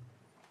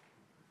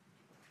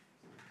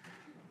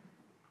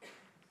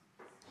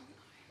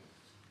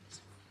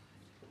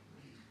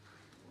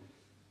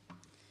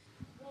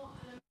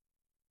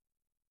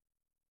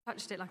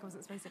 Touched it like I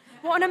wasn't supposed to.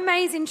 What an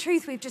amazing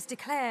truth we've just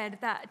declared,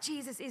 that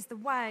Jesus is the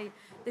way,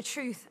 the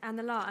truth, and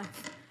the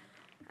life.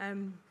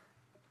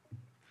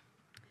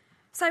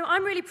 So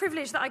I'm really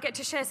privileged that I get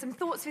to share some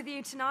thoughts with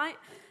you tonight,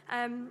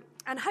 and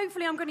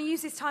hopefully I'm going to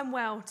use this time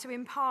well to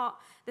impart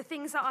the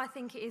things that I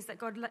think it is that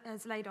God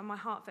has laid on my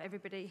heart for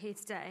everybody here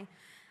today.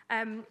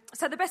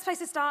 So the best place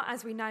to start,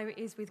 as we know,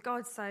 is with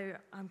God, so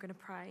I'm going to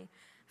pray.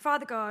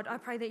 Father God, I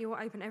pray that you will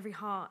open every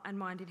heart and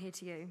mind in here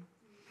to you.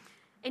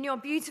 In your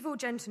beautiful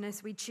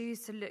gentleness, we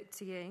choose to look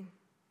to you.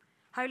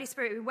 Holy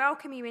Spirit, we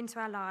welcome you into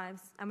our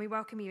lives, and we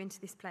welcome you into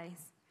this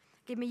place.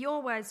 Give me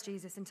your words,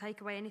 Jesus, and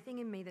take away anything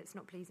in me that's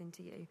not pleasing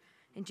to you.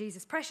 In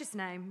Jesus' precious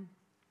name,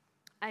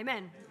 amen.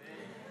 Amen.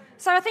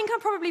 So I think I'm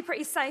probably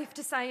pretty safe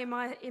to say in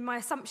my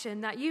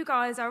assumption that you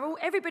guys are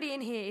everybody in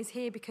here is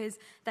here because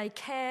they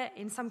care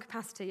in some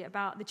capacity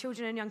about the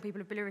children and young people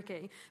of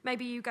Billericay.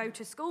 Maybe you go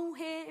to school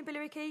here in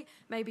Billericay,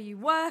 maybe you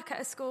work at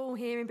a school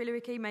here in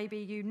Billericay, maybe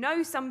you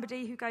know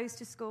somebody who goes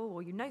to school,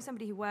 or you know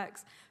somebody who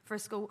works for a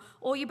school,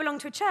 or you belong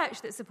to a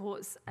church that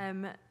supports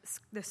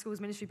the school's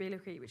ministry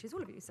Billericay, which is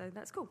all of you, so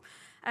that's cool.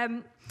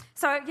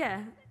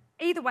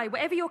 Either way,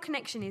 whatever your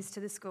connection is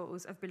to the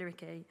schools of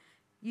Billericay,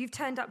 you've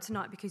turned up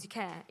tonight because you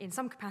care in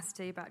some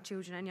capacity about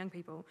children and young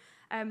people.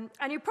 And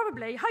you're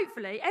probably,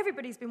 hopefully,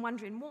 everybody's been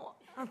wondering, what?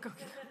 I've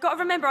got to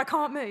remember I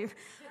can't move.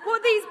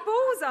 What these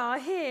balls are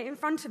here in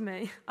front of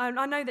me.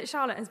 I know that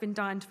Charlotte has been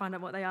dying to find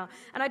out what they are.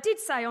 And I did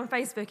say on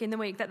Facebook in the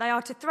week that they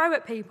are to throw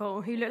at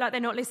people who look like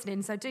they're not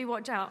listening, so do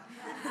watch out.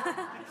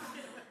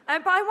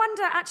 But I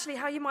wonder actually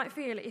how you might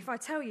feel if I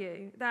tell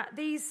you that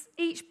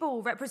each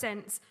ball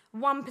represents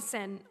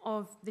 1%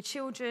 of the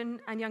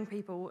children and young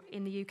people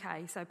in the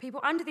UK. So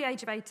people under the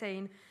age of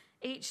 18,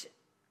 each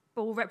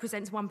ball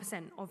represents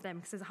 1% of them,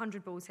 because there's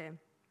 100 balls here.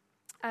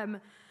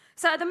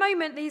 So at the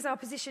moment, these are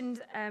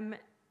positioned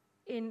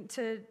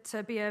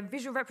to be a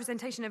visual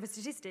representation of a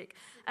statistic,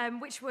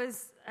 which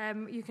was,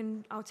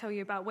 I'll tell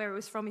you about where it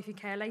was from if you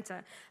care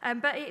later.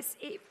 But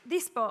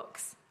this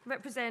box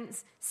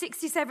represents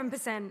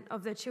 67%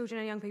 of the children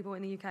and young people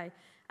in the UK,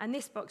 and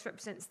this box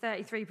represents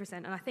 33%,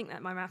 and I think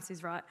that my maths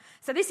is right.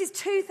 So this is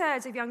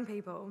 2/3 of young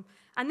people,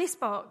 and this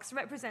box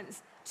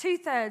represents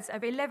 2/3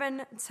 of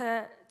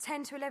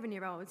 10 to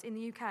 11-year-olds in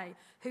the UK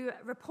who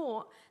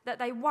report that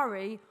they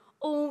worry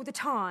all the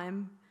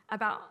time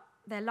about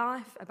their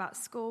life, about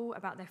school,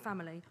 about their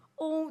family,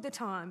 all the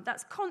time.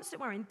 That's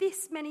constant worrying.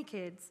 This many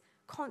kids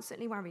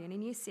constantly worrying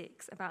in year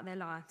 6 about their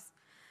lives.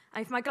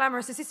 And if my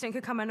glamorous assistant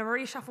could come in and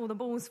reshuffle the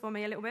balls for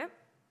me a little bit.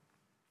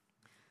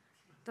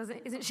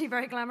 Isn't she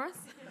very glamorous?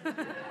 I'm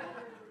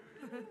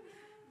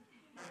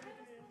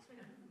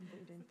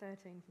doing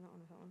 13, not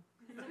on that one.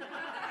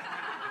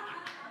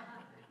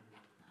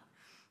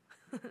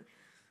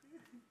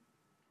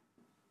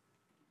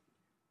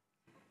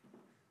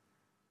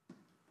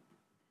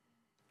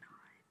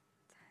 Nine,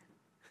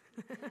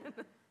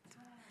 10.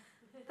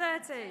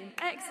 13,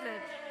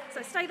 excellent.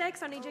 So stay there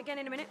because I need you again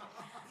in a minute.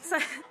 So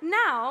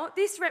now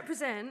this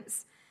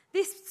represents,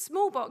 this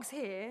small box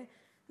here,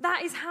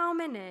 that is how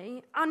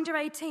many under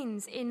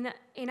 18s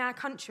in our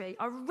country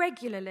are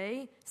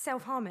regularly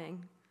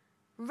self-harming.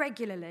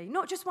 Regularly.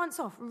 Not just once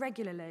off,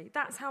 regularly.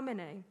 That's how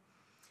many.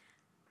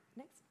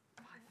 Next.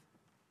 5,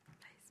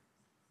 please.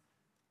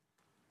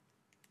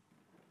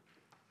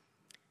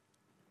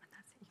 And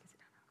that's it. You can sit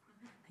down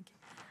now. Thank you.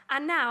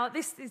 And now,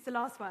 this is the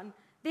last one.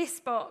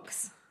 This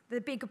box, the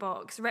big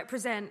box,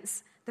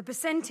 represents the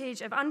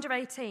percentage of under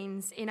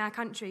 18s in our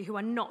country who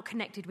are not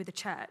connected with the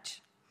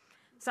church.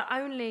 So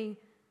only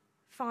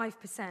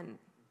 5%.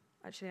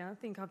 Actually, I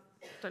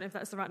don't know if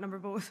that's the right number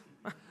of balls.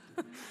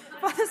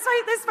 But there's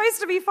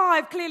supposed to be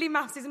 5. Clearly,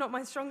 maths is not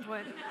my strong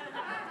point.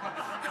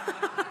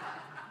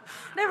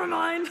 Never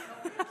mind.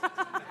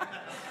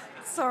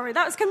 Sorry,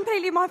 that was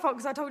completely my fault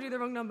because I told you the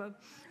wrong number.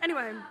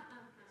 Anyway,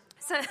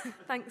 so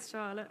thanks,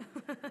 Charlotte.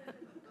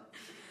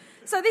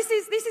 So this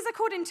is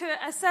according to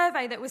a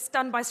survey that was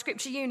done by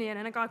Scripture Union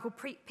and a guy called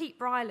Pete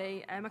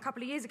Briley a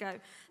couple of years ago,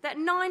 that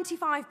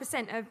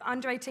 95% of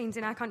under 18s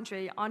in our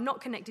country are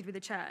not connected with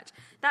the church.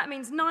 That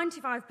means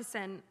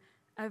 95%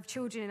 of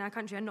children in our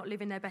country are not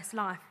living their best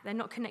life. They're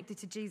not connected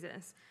to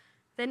Jesus.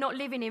 They're not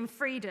living in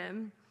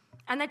freedom.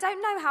 And they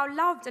don't know how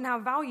loved and how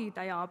valued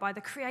they are by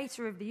the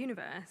creator of the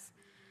universe.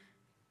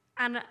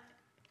 And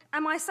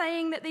am I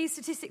saying that these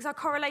statistics are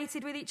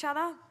correlated with each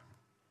other?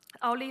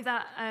 I'll leave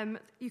that,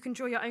 you can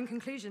draw your own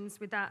conclusions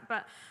with that,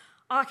 but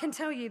I can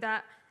tell you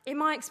that in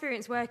my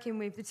experience working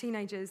with the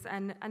teenagers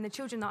and the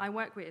children that I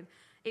work with,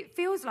 it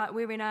feels like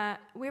we're in a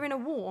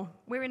war.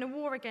 We're in a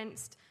war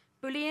against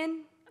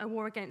bullying, a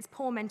war against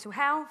poor mental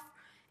health,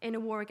 in a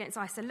war against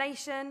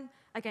isolation,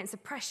 against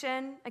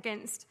oppression,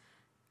 against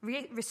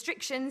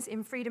restrictions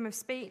in freedom of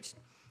speech,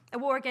 a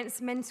war against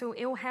mental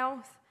ill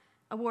health,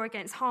 a war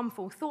against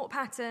harmful thought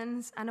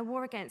patterns, and a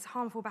war against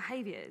harmful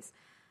behaviours.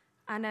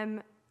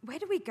 And where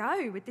do we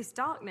go with this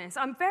darkness?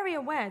 I'm very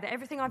aware that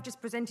everything I've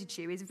just presented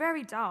to you is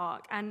very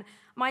dark, and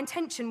my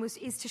intention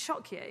is to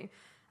shock you,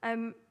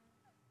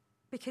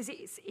 because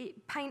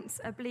it paints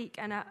a bleak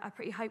and a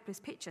pretty hopeless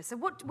picture. So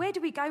where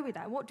do we go with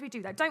that? What do we do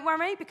with that? Don't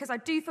worry, because I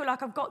do feel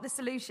like I've got the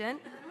solution.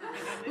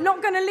 I'm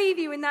not going to leave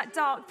you in that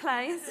dark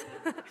place.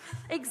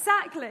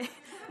 Exactly.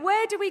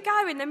 Where do we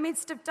go in the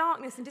midst of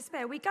darkness and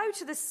despair? We go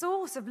to the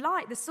source of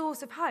light, the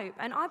source of hope,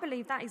 and I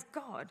believe that is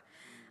God.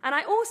 And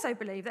I also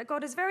believe that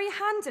God has very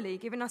handily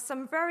given us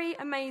some very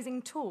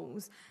amazing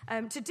tools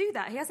to do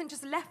that. He hasn't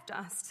just left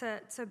us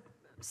to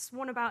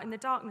swan about in the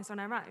darkness on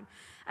our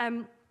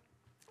own.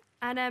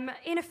 And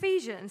in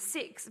Ephesians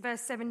 6,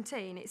 verse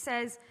 17, it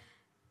says,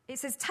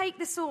 take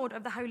the sword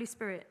of the Holy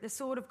Spirit, the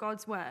sword of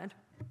God's word.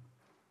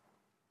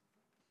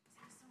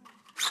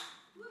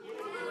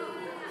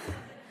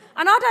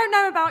 And I don't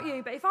know about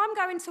you, but if I'm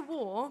going to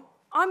war,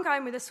 I'm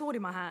going with a sword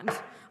in my hand.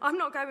 I'm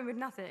not going with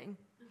nothing.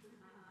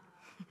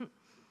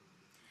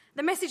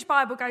 The Message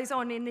Bible goes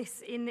on in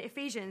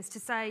Ephesians to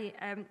say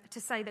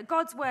that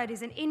God's word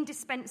is an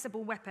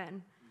indispensable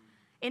weapon.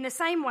 In the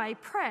same way,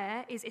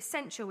 prayer is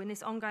essential in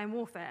this ongoing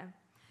warfare.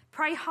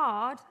 Pray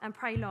hard and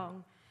pray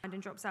long. And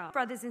drops out.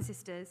 Brothers and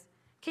sisters,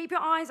 keep your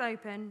eyes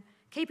open,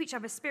 keep each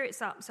other's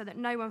spirits up so that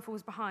no one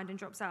falls behind and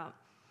drops out.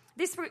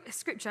 This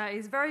scripture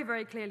is very,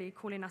 very clearly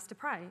calling us to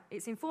pray.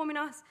 It's informing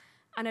us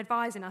and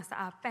advising us that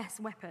our best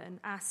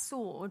weapon, our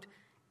sword,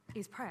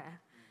 is prayer.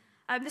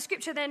 The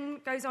scripture then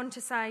goes on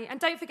to say, and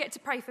don't forget to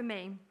pray for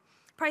me.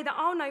 Pray that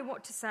I'll know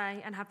what to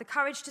say and have the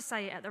courage to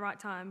say it at the right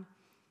time,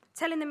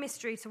 telling the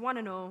mystery to one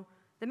and all,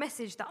 the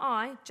message that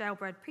I,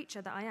 jailbird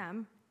preacher that I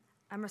am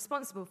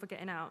responsible for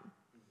getting out.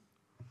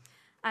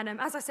 And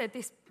as I said,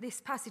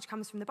 this passage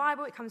comes from the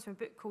Bible. It comes from a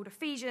book called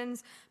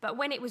Ephesians. But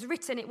when it was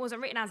written, it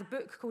wasn't written as a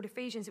book called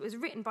Ephesians. It was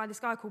written by this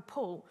guy called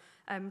Paul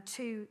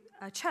to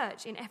a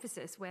church in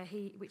Ephesus,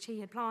 which he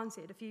had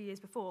planted a few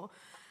years before.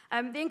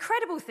 The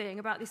incredible thing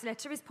about this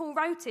letter is Paul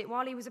wrote it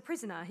while he was a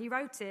prisoner. He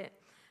wrote it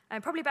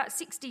probably about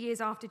 60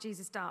 years after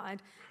Jesus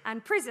died.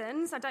 And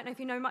prisons, I don't know if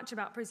you know much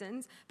about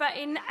prisons, but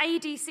in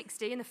AD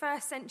 60, in the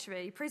first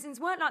century, prisons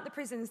weren't like the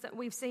prisons that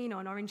we've seen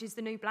on Orange is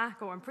the New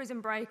Black or on Prison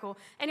Break or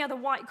any other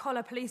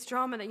white-collar police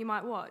drama that you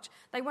might watch.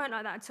 They weren't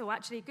like that at all. I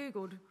actually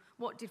Googled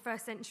what did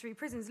first century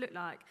prisons look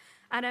like.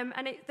 And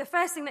the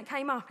first thing that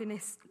came up in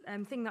this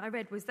thing that I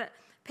read was that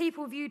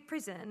people viewed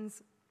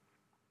prisons...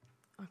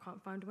 I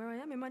can't find where I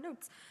am in my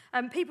notes.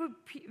 People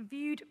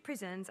viewed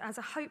prisons as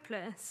a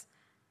hopeless...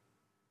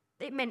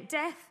 It meant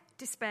death,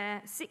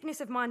 despair,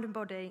 sickness of mind and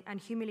body, and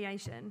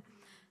humiliation.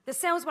 The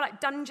cells were like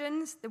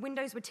dungeons. The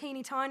windows were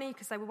teeny tiny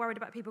because they were worried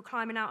about people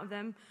climbing out of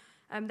them.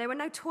 There were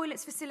no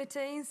toilets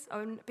facilities.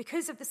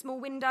 Because of the small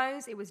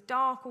windows, it was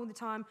dark all the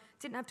time.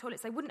 Didn't have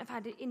toilets. They wouldn't have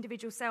had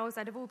individual cells.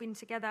 They'd have all been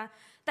together.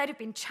 They'd have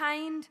been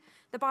chained.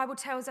 The Bible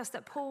tells us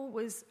that Paul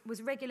was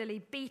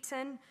regularly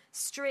beaten,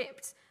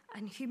 stripped,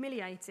 and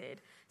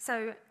humiliated.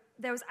 So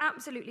there was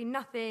absolutely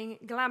nothing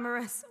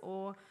glamorous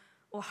or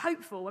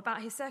hopeful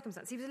about his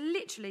circumstance. He was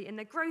literally in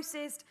the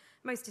grossest,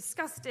 most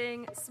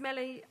disgusting,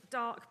 smelly,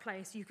 dark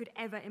place you could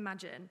ever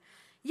imagine.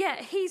 Yet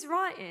he's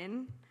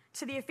writing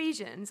to the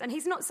Ephesians, and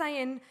he's not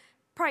saying,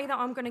 pray that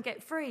I'm going to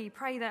get free,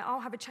 pray that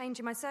I'll have a change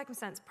in my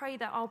circumstance, pray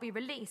that I'll be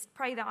released,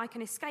 pray that I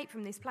can escape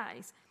from this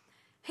place.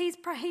 He's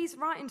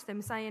writing to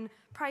them saying,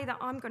 pray that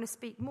I'm going to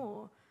speak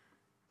more.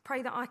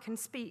 Pray that I can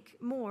speak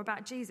more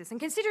about Jesus. And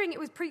considering it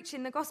was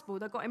preaching the gospel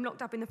that got him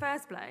locked up in the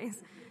first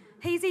place,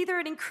 he's either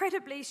an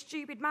incredibly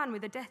stupid man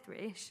with a death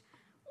wish,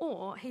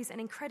 or he's an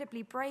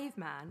incredibly brave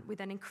man with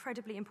an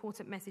incredibly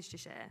important message to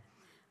share.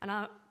 And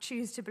I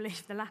choose to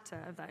believe the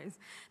latter of those.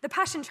 The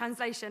Passion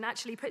Translation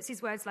actually puts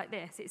his words like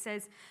this. It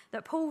says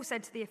that Paul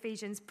said to the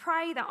Ephesians,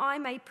 pray that I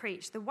may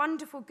preach the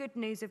wonderful good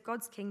news of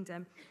God's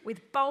kingdom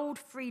with bold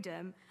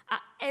freedom at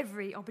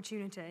every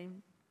opportunity.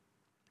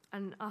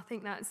 And I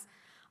think at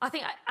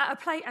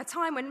a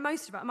time when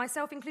most of us,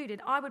 myself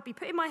included, I would be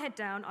putting my head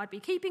down, I'd be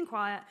keeping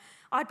quiet,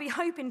 I'd be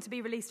hoping to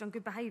be released on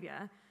good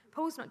behaviour.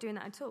 Paul's not doing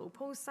that at all.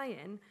 Paul's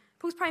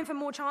praying for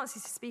more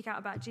chances to speak out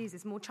about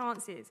Jesus, more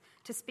chances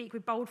to speak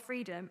with bold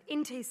freedom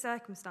into his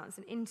circumstance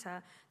and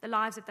into the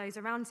lives of those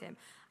around him.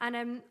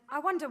 And I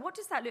wonder, what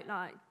does that look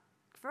like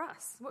for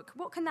us?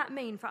 What can that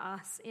mean for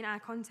us in our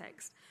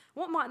context?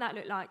 What might that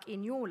look like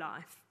in your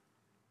life?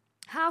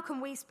 How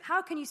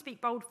can you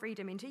speak bold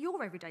freedom into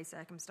your everyday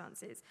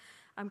circumstances?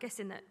 I'm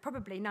guessing that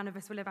probably none of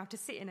us will ever have to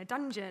sit in a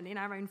dungeon in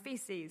our own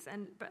feces,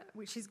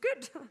 which is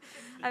good.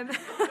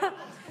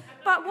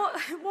 But what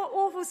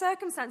awful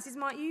circumstances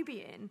might you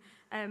be in?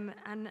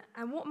 And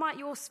what might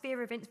your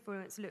sphere of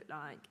influence look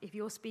like if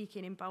you're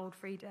speaking in bold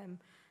freedom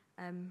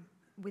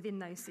within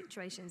those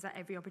situations at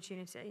every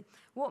opportunity?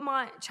 What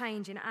might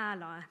change in our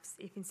lives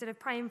if instead of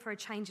praying for a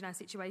change in our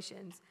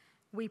situations,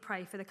 we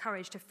pray for the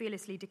courage to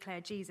fearlessly declare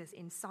Jesus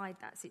inside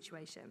that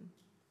situation?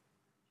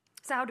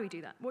 So how do we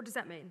do that? What does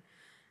that mean?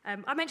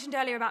 I mentioned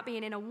earlier about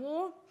being in a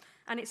war,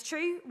 and it's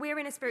true, we're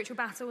in a spiritual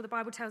battle. The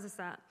Bible tells us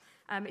that.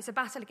 It's a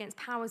battle against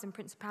powers and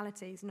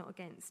principalities, not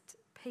against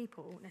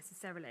people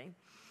necessarily.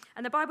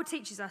 And the Bible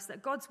teaches us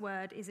that God's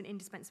word is an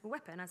indispensable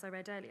weapon, as I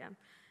read earlier.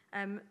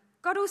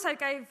 God also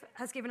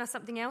has given us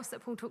something else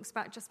that Paul talks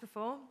about just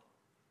before.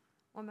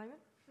 One moment.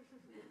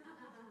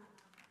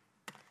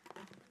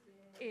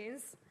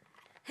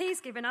 He's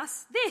given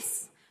us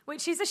this,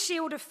 which is a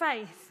shield of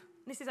faith.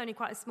 This is only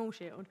quite a small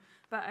shield,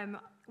 but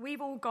we've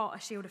all got a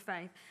shield of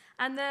faith.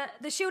 And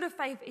the shield of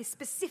faith is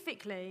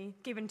specifically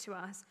given to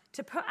us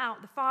to put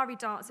out the fiery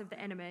darts of the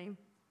enemy.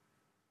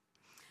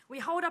 We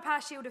hold up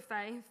our shield of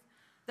faith.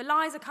 The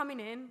lies are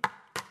coming in,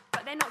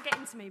 but they're not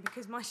getting to me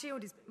because my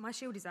shield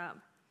is up.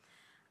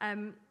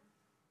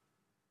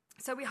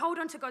 So we hold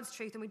on to God's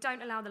truth and we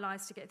don't allow the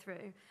lies to get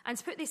through. And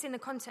to put this in the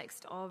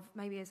context of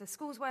maybe as a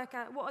schools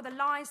worker, what are the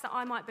lies that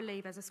I might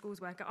believe as a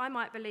schools worker? I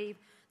might believe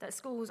that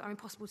schools are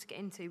impossible to get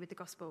into with the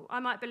gospel. I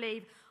might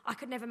believe I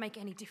could never make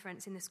any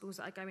difference in the schools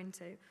that I go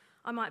into.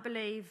 I might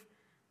believe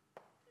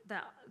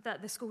that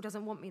the school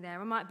doesn't want me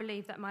there. I might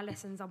believe that my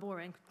lessons are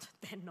boring.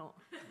 They're not.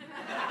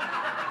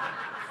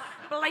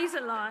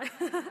 Blatant lie.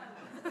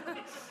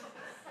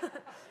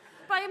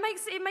 But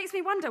it makes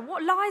me wonder,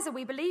 what lies are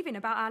we believing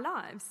about our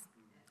lives?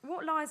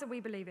 What lies are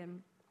we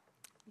believing?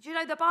 Do you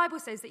know the Bible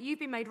says that you've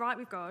been made right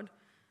with God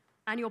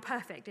and you're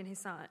perfect in his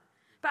sight?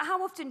 But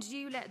how often do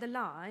you let the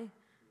lie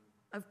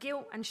of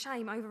guilt and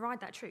shame override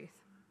that truth?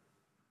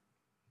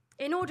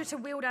 In order to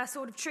wield our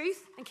sword of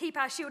truth and keep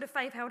our shield of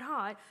faith held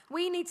high,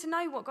 we need to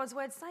know what God's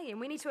word's saying.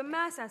 We need to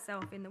immerse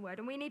ourselves in the word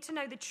and we need to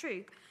know the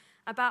truth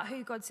about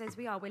who God says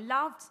we are. We're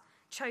loved,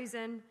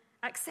 chosen,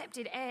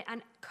 accepted, heir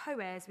and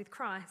co-heirs with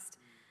Christ,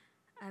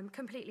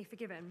 completely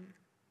forgiven.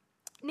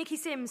 Nikki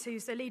Sims,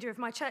 who's the leader of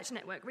my church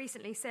network,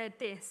 recently said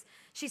this.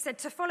 She said,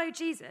 to follow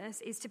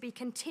Jesus is to be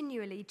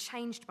continually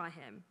changed by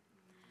him.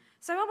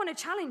 So I want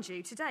to challenge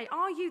you today.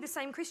 Are you the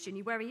same Christian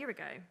you were a year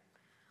ago?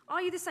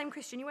 Are you the same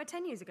Christian you were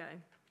 10 years ago?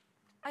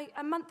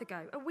 A month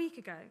ago? A week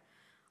ago?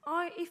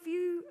 If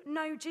you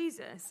know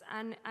Jesus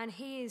and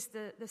he is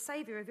the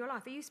saviour of your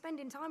life, are you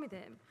spending time with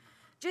him?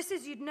 Just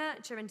as you'd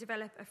nurture and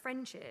develop a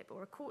friendship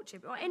or a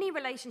courtship or any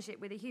relationship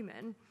with a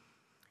human,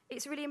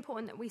 it's really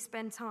important that we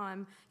spend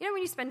time. You know,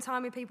 when you spend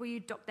time with people, you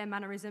adopt their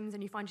mannerisms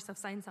and you find yourself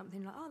saying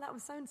something like, oh, that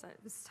was so-and-so. It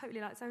was totally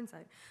like so-and-so.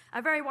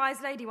 A very wise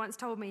lady once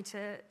told me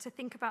to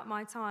think about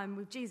my time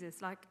with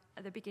Jesus like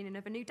at the beginning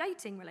of a new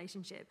dating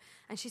relationship.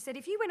 And she said,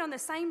 if you went on the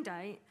same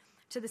date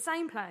to the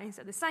same place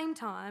at the same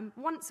time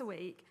once a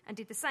week and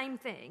did the same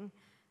thing,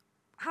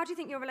 how do you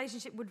think your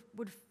relationship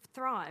would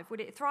thrive?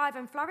 Would it thrive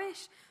and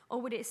flourish, or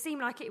would it seem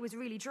like it was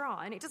really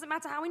dry? And it doesn't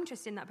matter how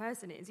interesting that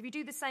person is. If you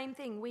do the same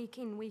thing week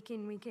in,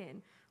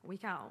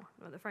 week out,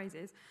 what the phrase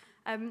is,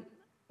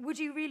 would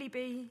you really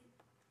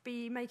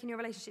be making your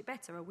relationship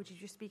better, or would you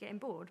just be getting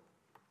bored?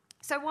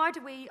 So why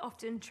do we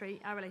often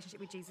treat our relationship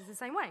with Jesus the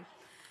same way?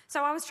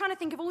 So I was trying to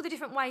think of all the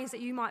different ways that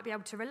you might be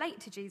able to relate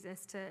to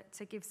Jesus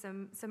to give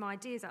some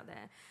ideas out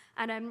there.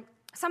 And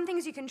some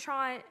things you can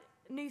try,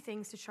 new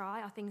things to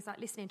try, are things like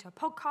listening to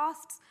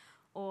podcasts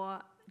or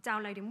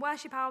downloading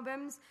worship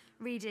albums,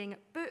 reading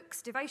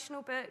books,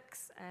 devotional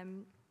books,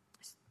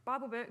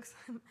 Bible books,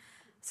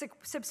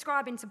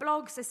 subscribing to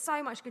blogs. There's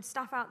so much good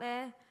stuff out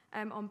there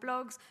on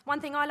blogs. One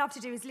thing I love to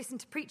do is listen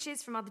to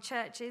preachers from other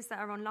churches that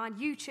are online.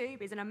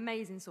 YouTube is an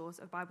amazing source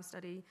of Bible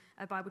study,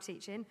 Bible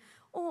teaching.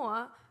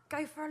 Or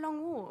go for a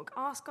long walk.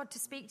 Ask God to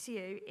speak to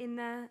you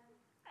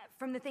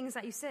from the things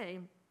that you see,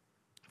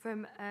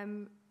 from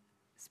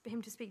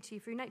him to speak to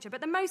you through nature. But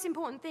the most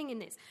important thing in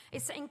this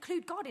is to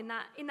include God in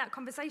that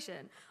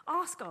conversation.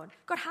 Ask God,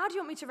 how do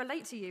you want me to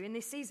relate to you in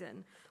this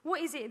season?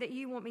 What is it that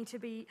you want me to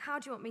be? How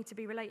do you want me to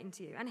be relating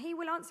to you? And he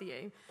will answer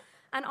you.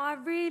 And I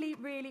really,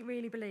 really,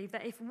 really believe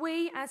that if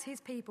we as his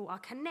people are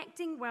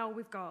connecting well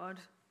with God,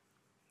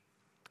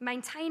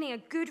 maintaining a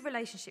good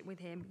relationship with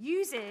him,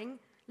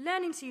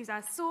 learning to use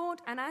our sword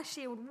and our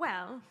shield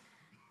well,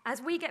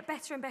 as we get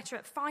better and better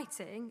at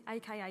fighting,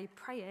 aka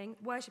praying,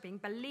 worshipping,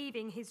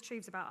 believing his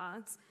truths about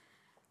us,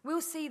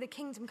 we'll see the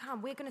kingdom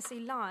come. We're going to see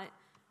light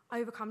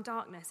overcome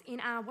darkness in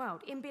our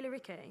world, in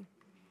Billericay.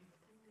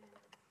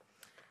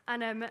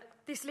 And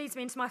this leads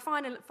me into my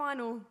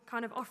final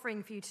kind of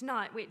offering for you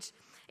tonight, which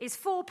is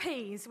 4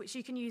 Ps, which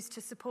you can use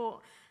to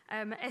support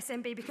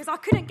SMB, because I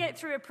couldn't get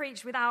through a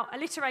preach without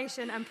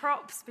alliteration and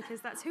props,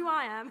 because that's who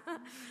I am.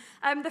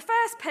 The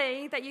first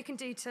P that you can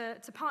do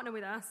to partner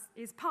with us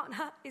is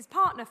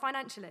partner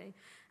financially.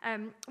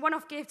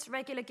 One-off gifts,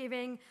 regular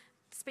giving.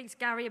 Speak to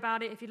Gary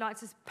about it if you'd like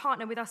to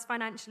partner with us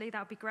financially. That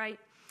would be great.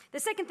 The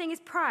second thing is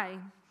pray.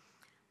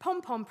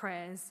 Pom-pom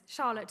prayers,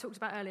 Charlotte talked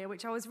about earlier,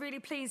 which I was really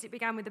pleased it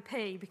began with a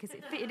P because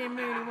it fitted in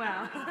really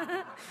well.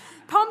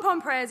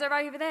 Pom-pom prayers are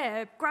over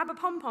there. Grab a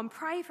pom-pom,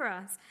 pray for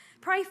us.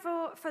 Pray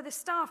for the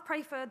staff,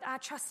 pray for our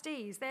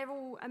trustees. They're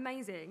all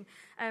amazing.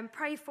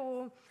 Pray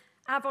for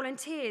our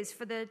volunteers,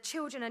 for the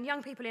children and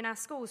young people in our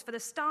schools, for the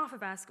staff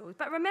of our schools.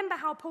 But remember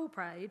how Paul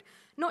prayed,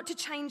 not to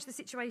change the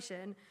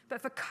situation,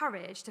 but for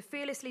courage to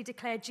fearlessly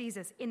declare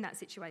Jesus in that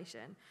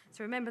situation.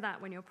 So remember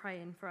that when you're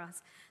praying for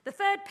us. The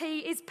third P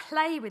is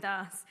play with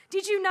us.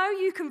 Did you know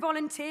you can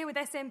volunteer with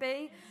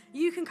SMB?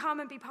 You can come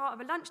and be part of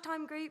a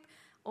lunchtime group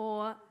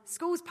or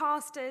schools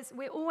pastors.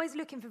 We're always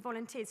looking for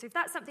volunteers. So if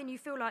that's something you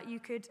feel like you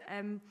could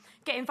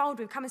get involved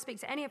with, come and speak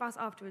to any of us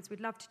afterwards.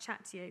 We'd love to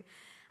chat to you.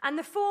 And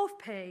the fourth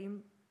P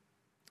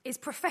is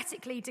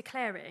prophetically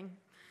declaring.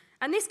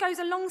 And this goes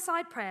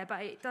alongside prayer,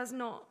 but it's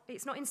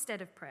not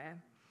instead of prayer.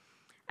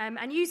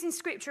 And using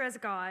scripture as a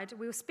guide,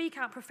 we'll speak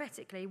out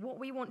prophetically what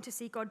we want to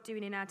see God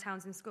doing in our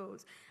towns and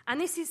schools. And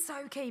this is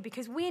so key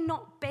because we're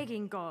not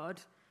begging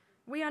God.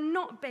 We are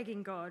not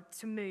begging God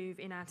to move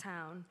in our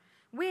town.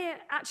 We're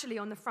actually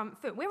on the front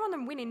foot. We're on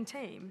the winning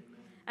team.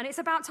 And it's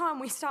about time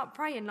we start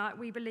praying like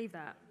we believe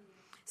that.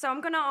 So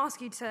I'm going to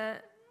ask you to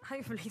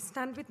hopefully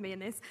stand with me in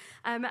this,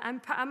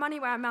 and put our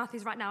money where our mouth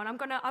is right now.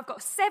 And I've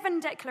got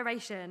 7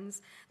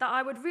 declarations that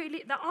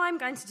I'm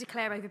going to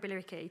declare over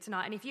Billericay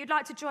tonight. And if you'd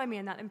like to join me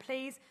in that, then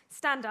please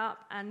stand up,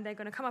 and they're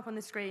going to come up on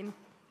the screen,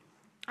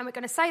 and we're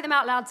going to say them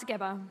out loud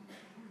together.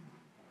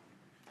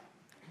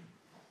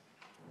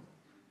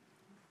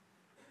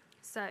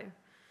 So,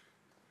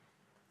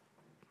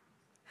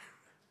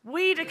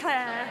 we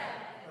declare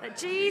that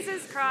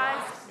Jesus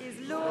Christ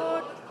is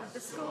Lord of the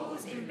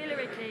schools in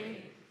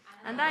Billericay,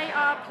 and they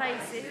are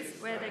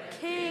places where the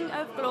King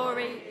of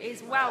Glory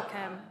is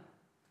welcome.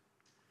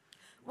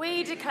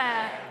 We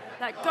declare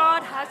that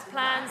God has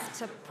plans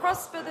to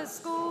prosper the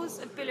schools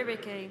of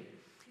Billericay,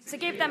 to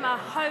give them a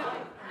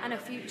hope and a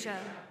future,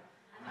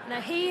 and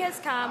that he has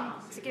come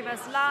to give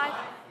us life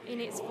in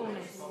its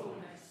fullness.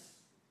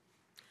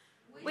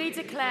 We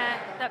declare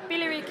that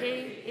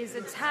Billericay is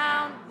a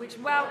town which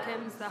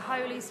welcomes the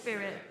Holy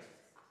Spirit.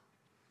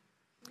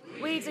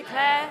 We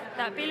declare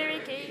that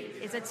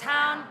Billericay is a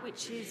town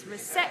which is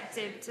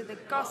receptive to the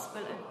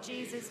gospel of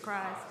Jesus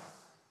Christ.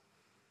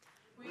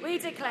 We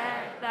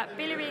declare that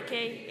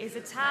Billericay is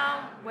a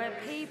town where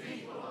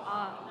people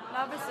are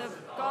lovers of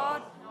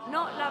God,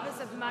 not lovers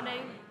of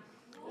money,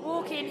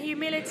 walk in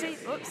humility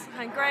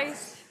and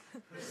grace,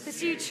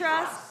 pursue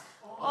trust,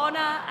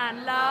 honour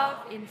and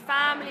love in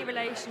family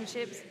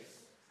relationships,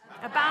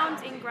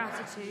 abound in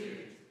gratitude,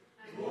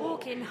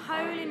 walk in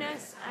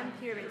holiness and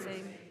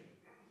purity.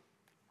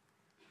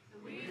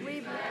 We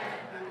believe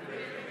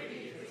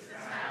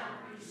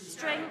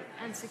strength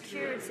and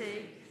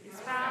security is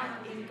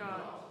found in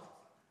God.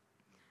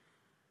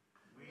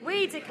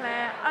 We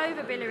declare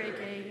over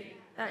Billericay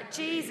that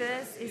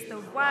Jesus is the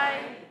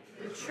way,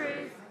 the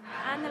truth,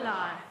 and the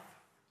life.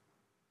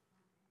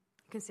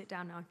 You can sit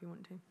down now if you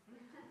want to.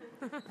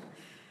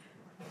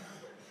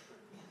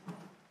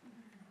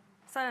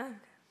 So,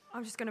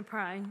 I'm just going to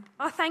pray.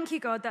 I thank you,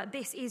 God, that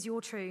this is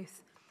your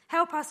truth.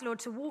 Help us, Lord,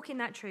 to walk in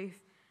that truth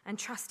and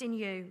trust in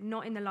you,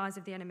 not in the lies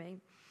of the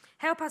enemy.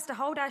 Help us to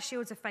hold our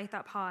shields of faith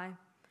up high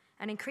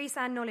and increase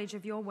our knowledge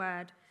of your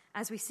word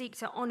as we seek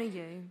to honour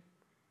you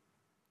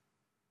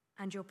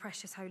and your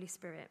precious Holy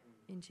Spirit,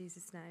 in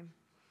Jesus' name.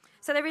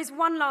 So there is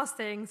one last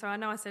thing. So I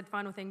know I said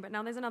final thing, but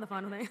now there's another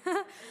final thing.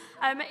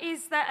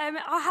 Is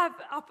that I have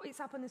up? It's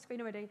up on the screen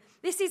already.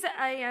 This is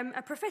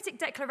a prophetic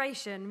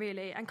declaration,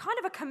 really, and kind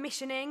of a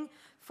commissioning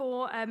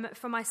for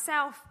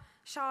myself.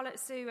 Charlotte,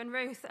 Sue, and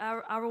Ruth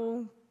are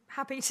all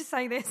happy to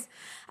say this,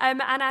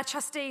 and our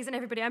trustees and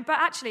everybody. But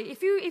actually,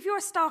 if you're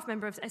a staff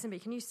member of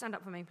SMB, can you stand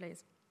up for me,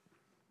 please?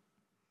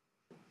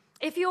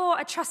 If you're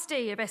a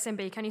trustee of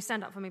SMB, can you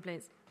stand up for me,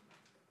 please?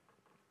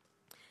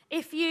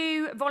 If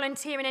you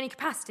volunteer in any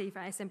capacity for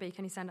SMB,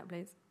 can you stand up,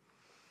 please?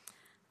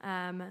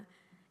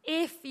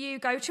 If you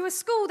go to a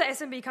school that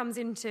SMB comes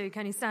into,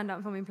 can you stand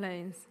up for me,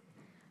 please?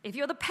 If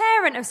you're the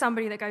parent of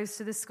somebody that goes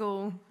to the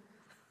school.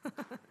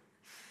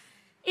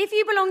 If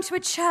you belong to a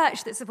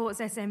church that supports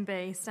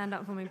SMB, stand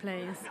up for me,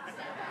 please.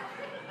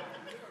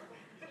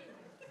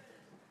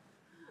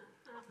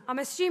 I'm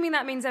assuming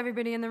that means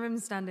everybody in the room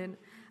standing.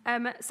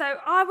 So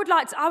I would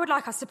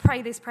like us to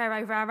pray this prayer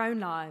over our own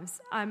lives,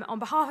 on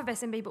behalf of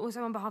SMB, but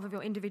also on behalf of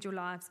your individual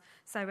lives.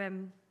 So,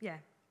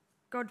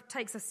 God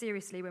takes us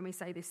seriously when we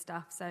say this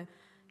stuff. So,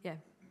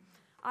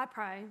 I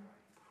pray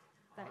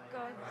that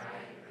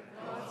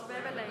God's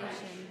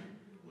revelation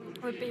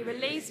would be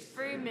released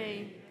through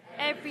me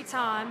every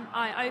time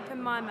I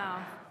open my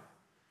mouth.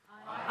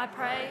 I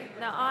pray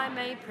that I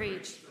may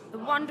preach the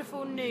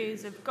wonderful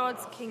news of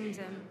God's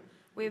kingdom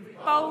with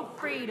bold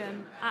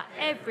freedom at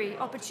every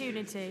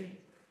opportunity.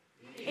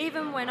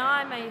 Even when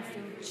I may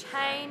feel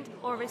chained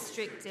or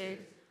restricted,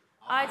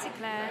 I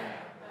declare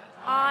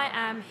I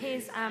am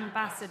his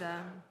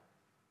ambassador.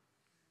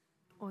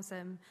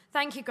 Awesome.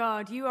 Thank you,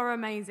 God. You are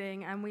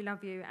amazing and we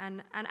love you.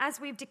 And as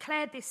we've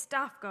declared this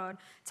stuff, God,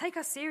 take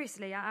us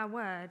seriously at our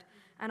word.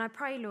 And I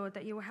pray, Lord,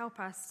 that you will help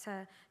us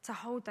to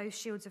hold those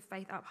shields of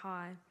faith up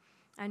high.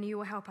 And you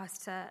will help us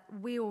to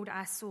wield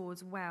our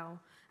swords well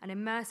and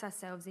immerse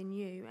ourselves in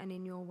you and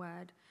in your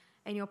word.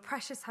 In your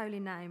precious holy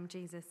name,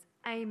 Jesus.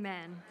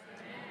 Amen.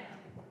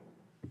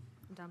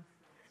 I'm done.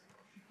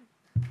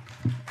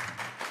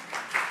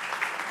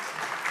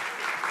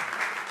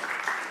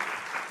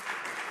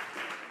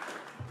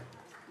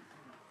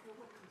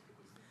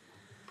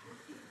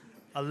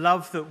 I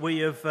love that we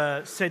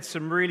have said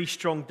some really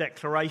strong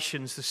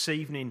declarations this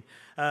evening.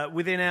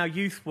 Within our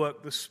youth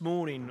work this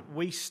morning,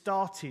 we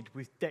started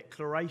with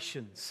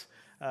declarations.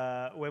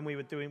 When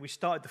we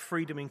started the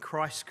Freedom in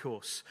Christ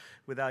course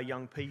with our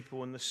young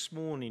people, and this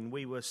morning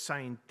we were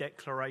saying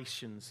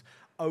declarations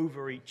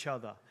over each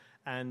other.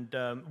 And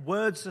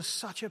words are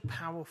such a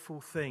powerful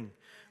thing.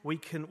 We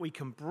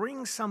can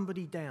bring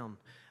somebody down,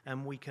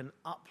 and we can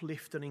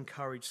uplift and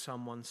encourage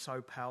someone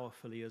so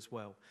powerfully as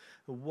well.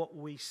 What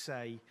we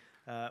say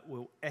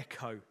will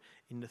echo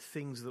in the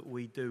things that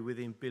we do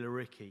within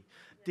Billericay.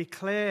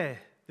 Declare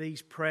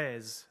these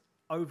prayers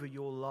over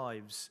your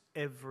lives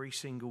every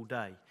single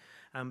day,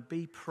 and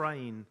be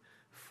praying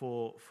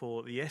for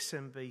the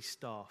SMB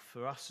staff,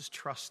 for us as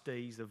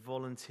trustees, the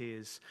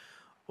volunteers,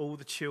 all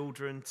the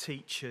children,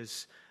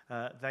 teachers.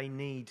 They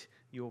need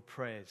your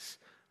prayers.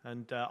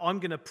 And I'm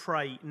going to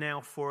pray now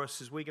for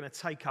us as we're going to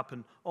take up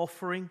an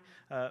offering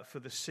for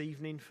this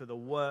evening for the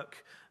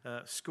work,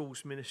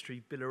 schools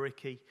ministry,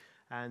 Billericay.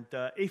 And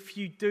if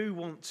you do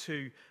want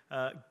to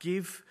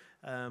give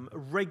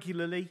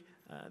regularly,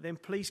 then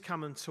please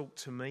come and talk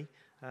to me.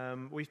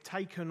 We've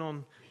taken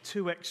on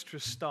 2 extra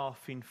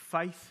staff in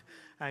faith,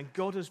 And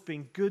God has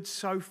been good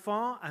so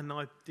far, and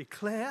I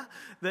declare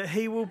that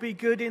he will be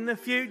good in the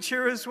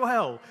future as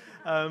well.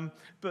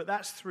 But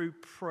that's through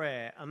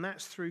prayer, and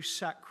that's through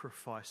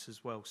sacrifice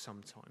as well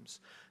sometimes.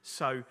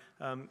 So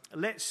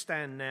let's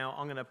stand now.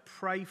 I'm going to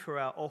pray for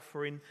our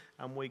offering,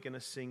 and we're going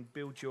to sing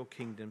Build Your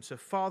Kingdom. So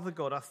Father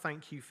God, I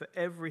thank you for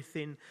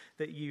everything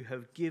that you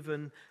have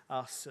given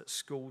us at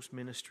Schools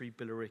Ministry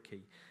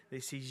Billericay.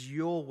 This is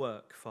your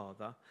work,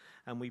 Father,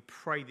 and we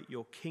pray that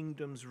your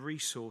kingdom's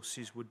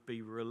resources would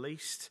be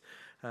released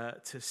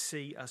to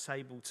see us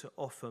able to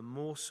offer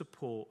more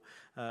support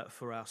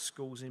for our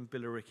schools in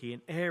Billericay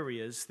in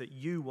areas that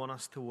you want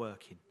us to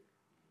work in.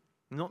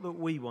 Not that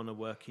we want to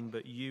work in,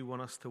 but you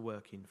want us to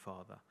work in,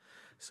 Father.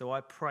 So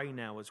I pray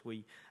now as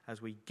we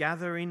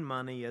gather in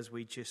money, as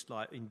we just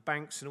like in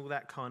banks and all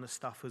that kind of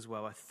stuff as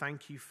well, I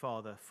thank you,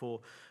 Father, for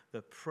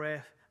the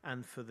prayer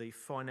and for the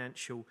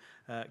financial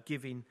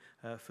giving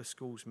for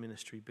Schools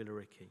Ministry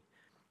Billericay.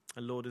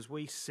 And Lord, as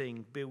we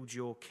sing, Build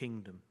Your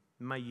Kingdom,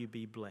 may you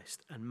be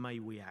blessed and may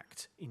we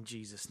act in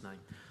Jesus' name.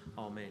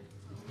 Amen.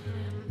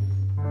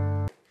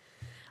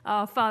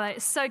 Oh, Father,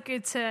 it's so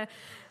good to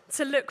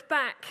look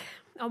back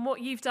on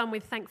what you've done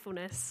with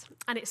thankfulness.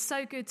 And it's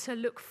so good to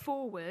look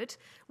forward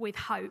with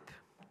hope.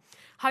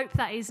 Hope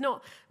that is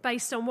not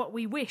based on what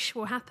we wish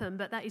will happen,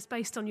 but that is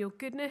based on your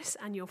goodness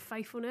and your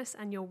faithfulness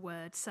and your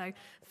word. So,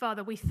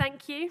 Father, we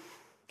thank you.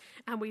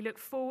 And we look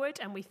forward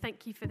and we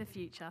thank you for the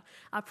future.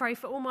 I pray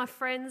for all my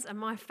friends and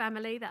my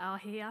family that are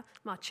here,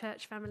 my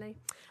church family.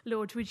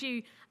 Lord, would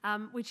you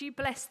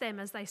bless them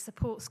as they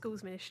support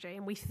Schools Ministry?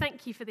 And we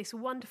thank you for this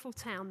wonderful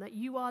town that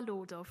you are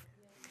Lord of.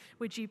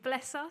 Would you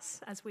bless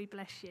us as we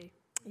bless you?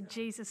 In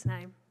Jesus'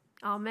 name,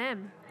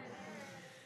 amen.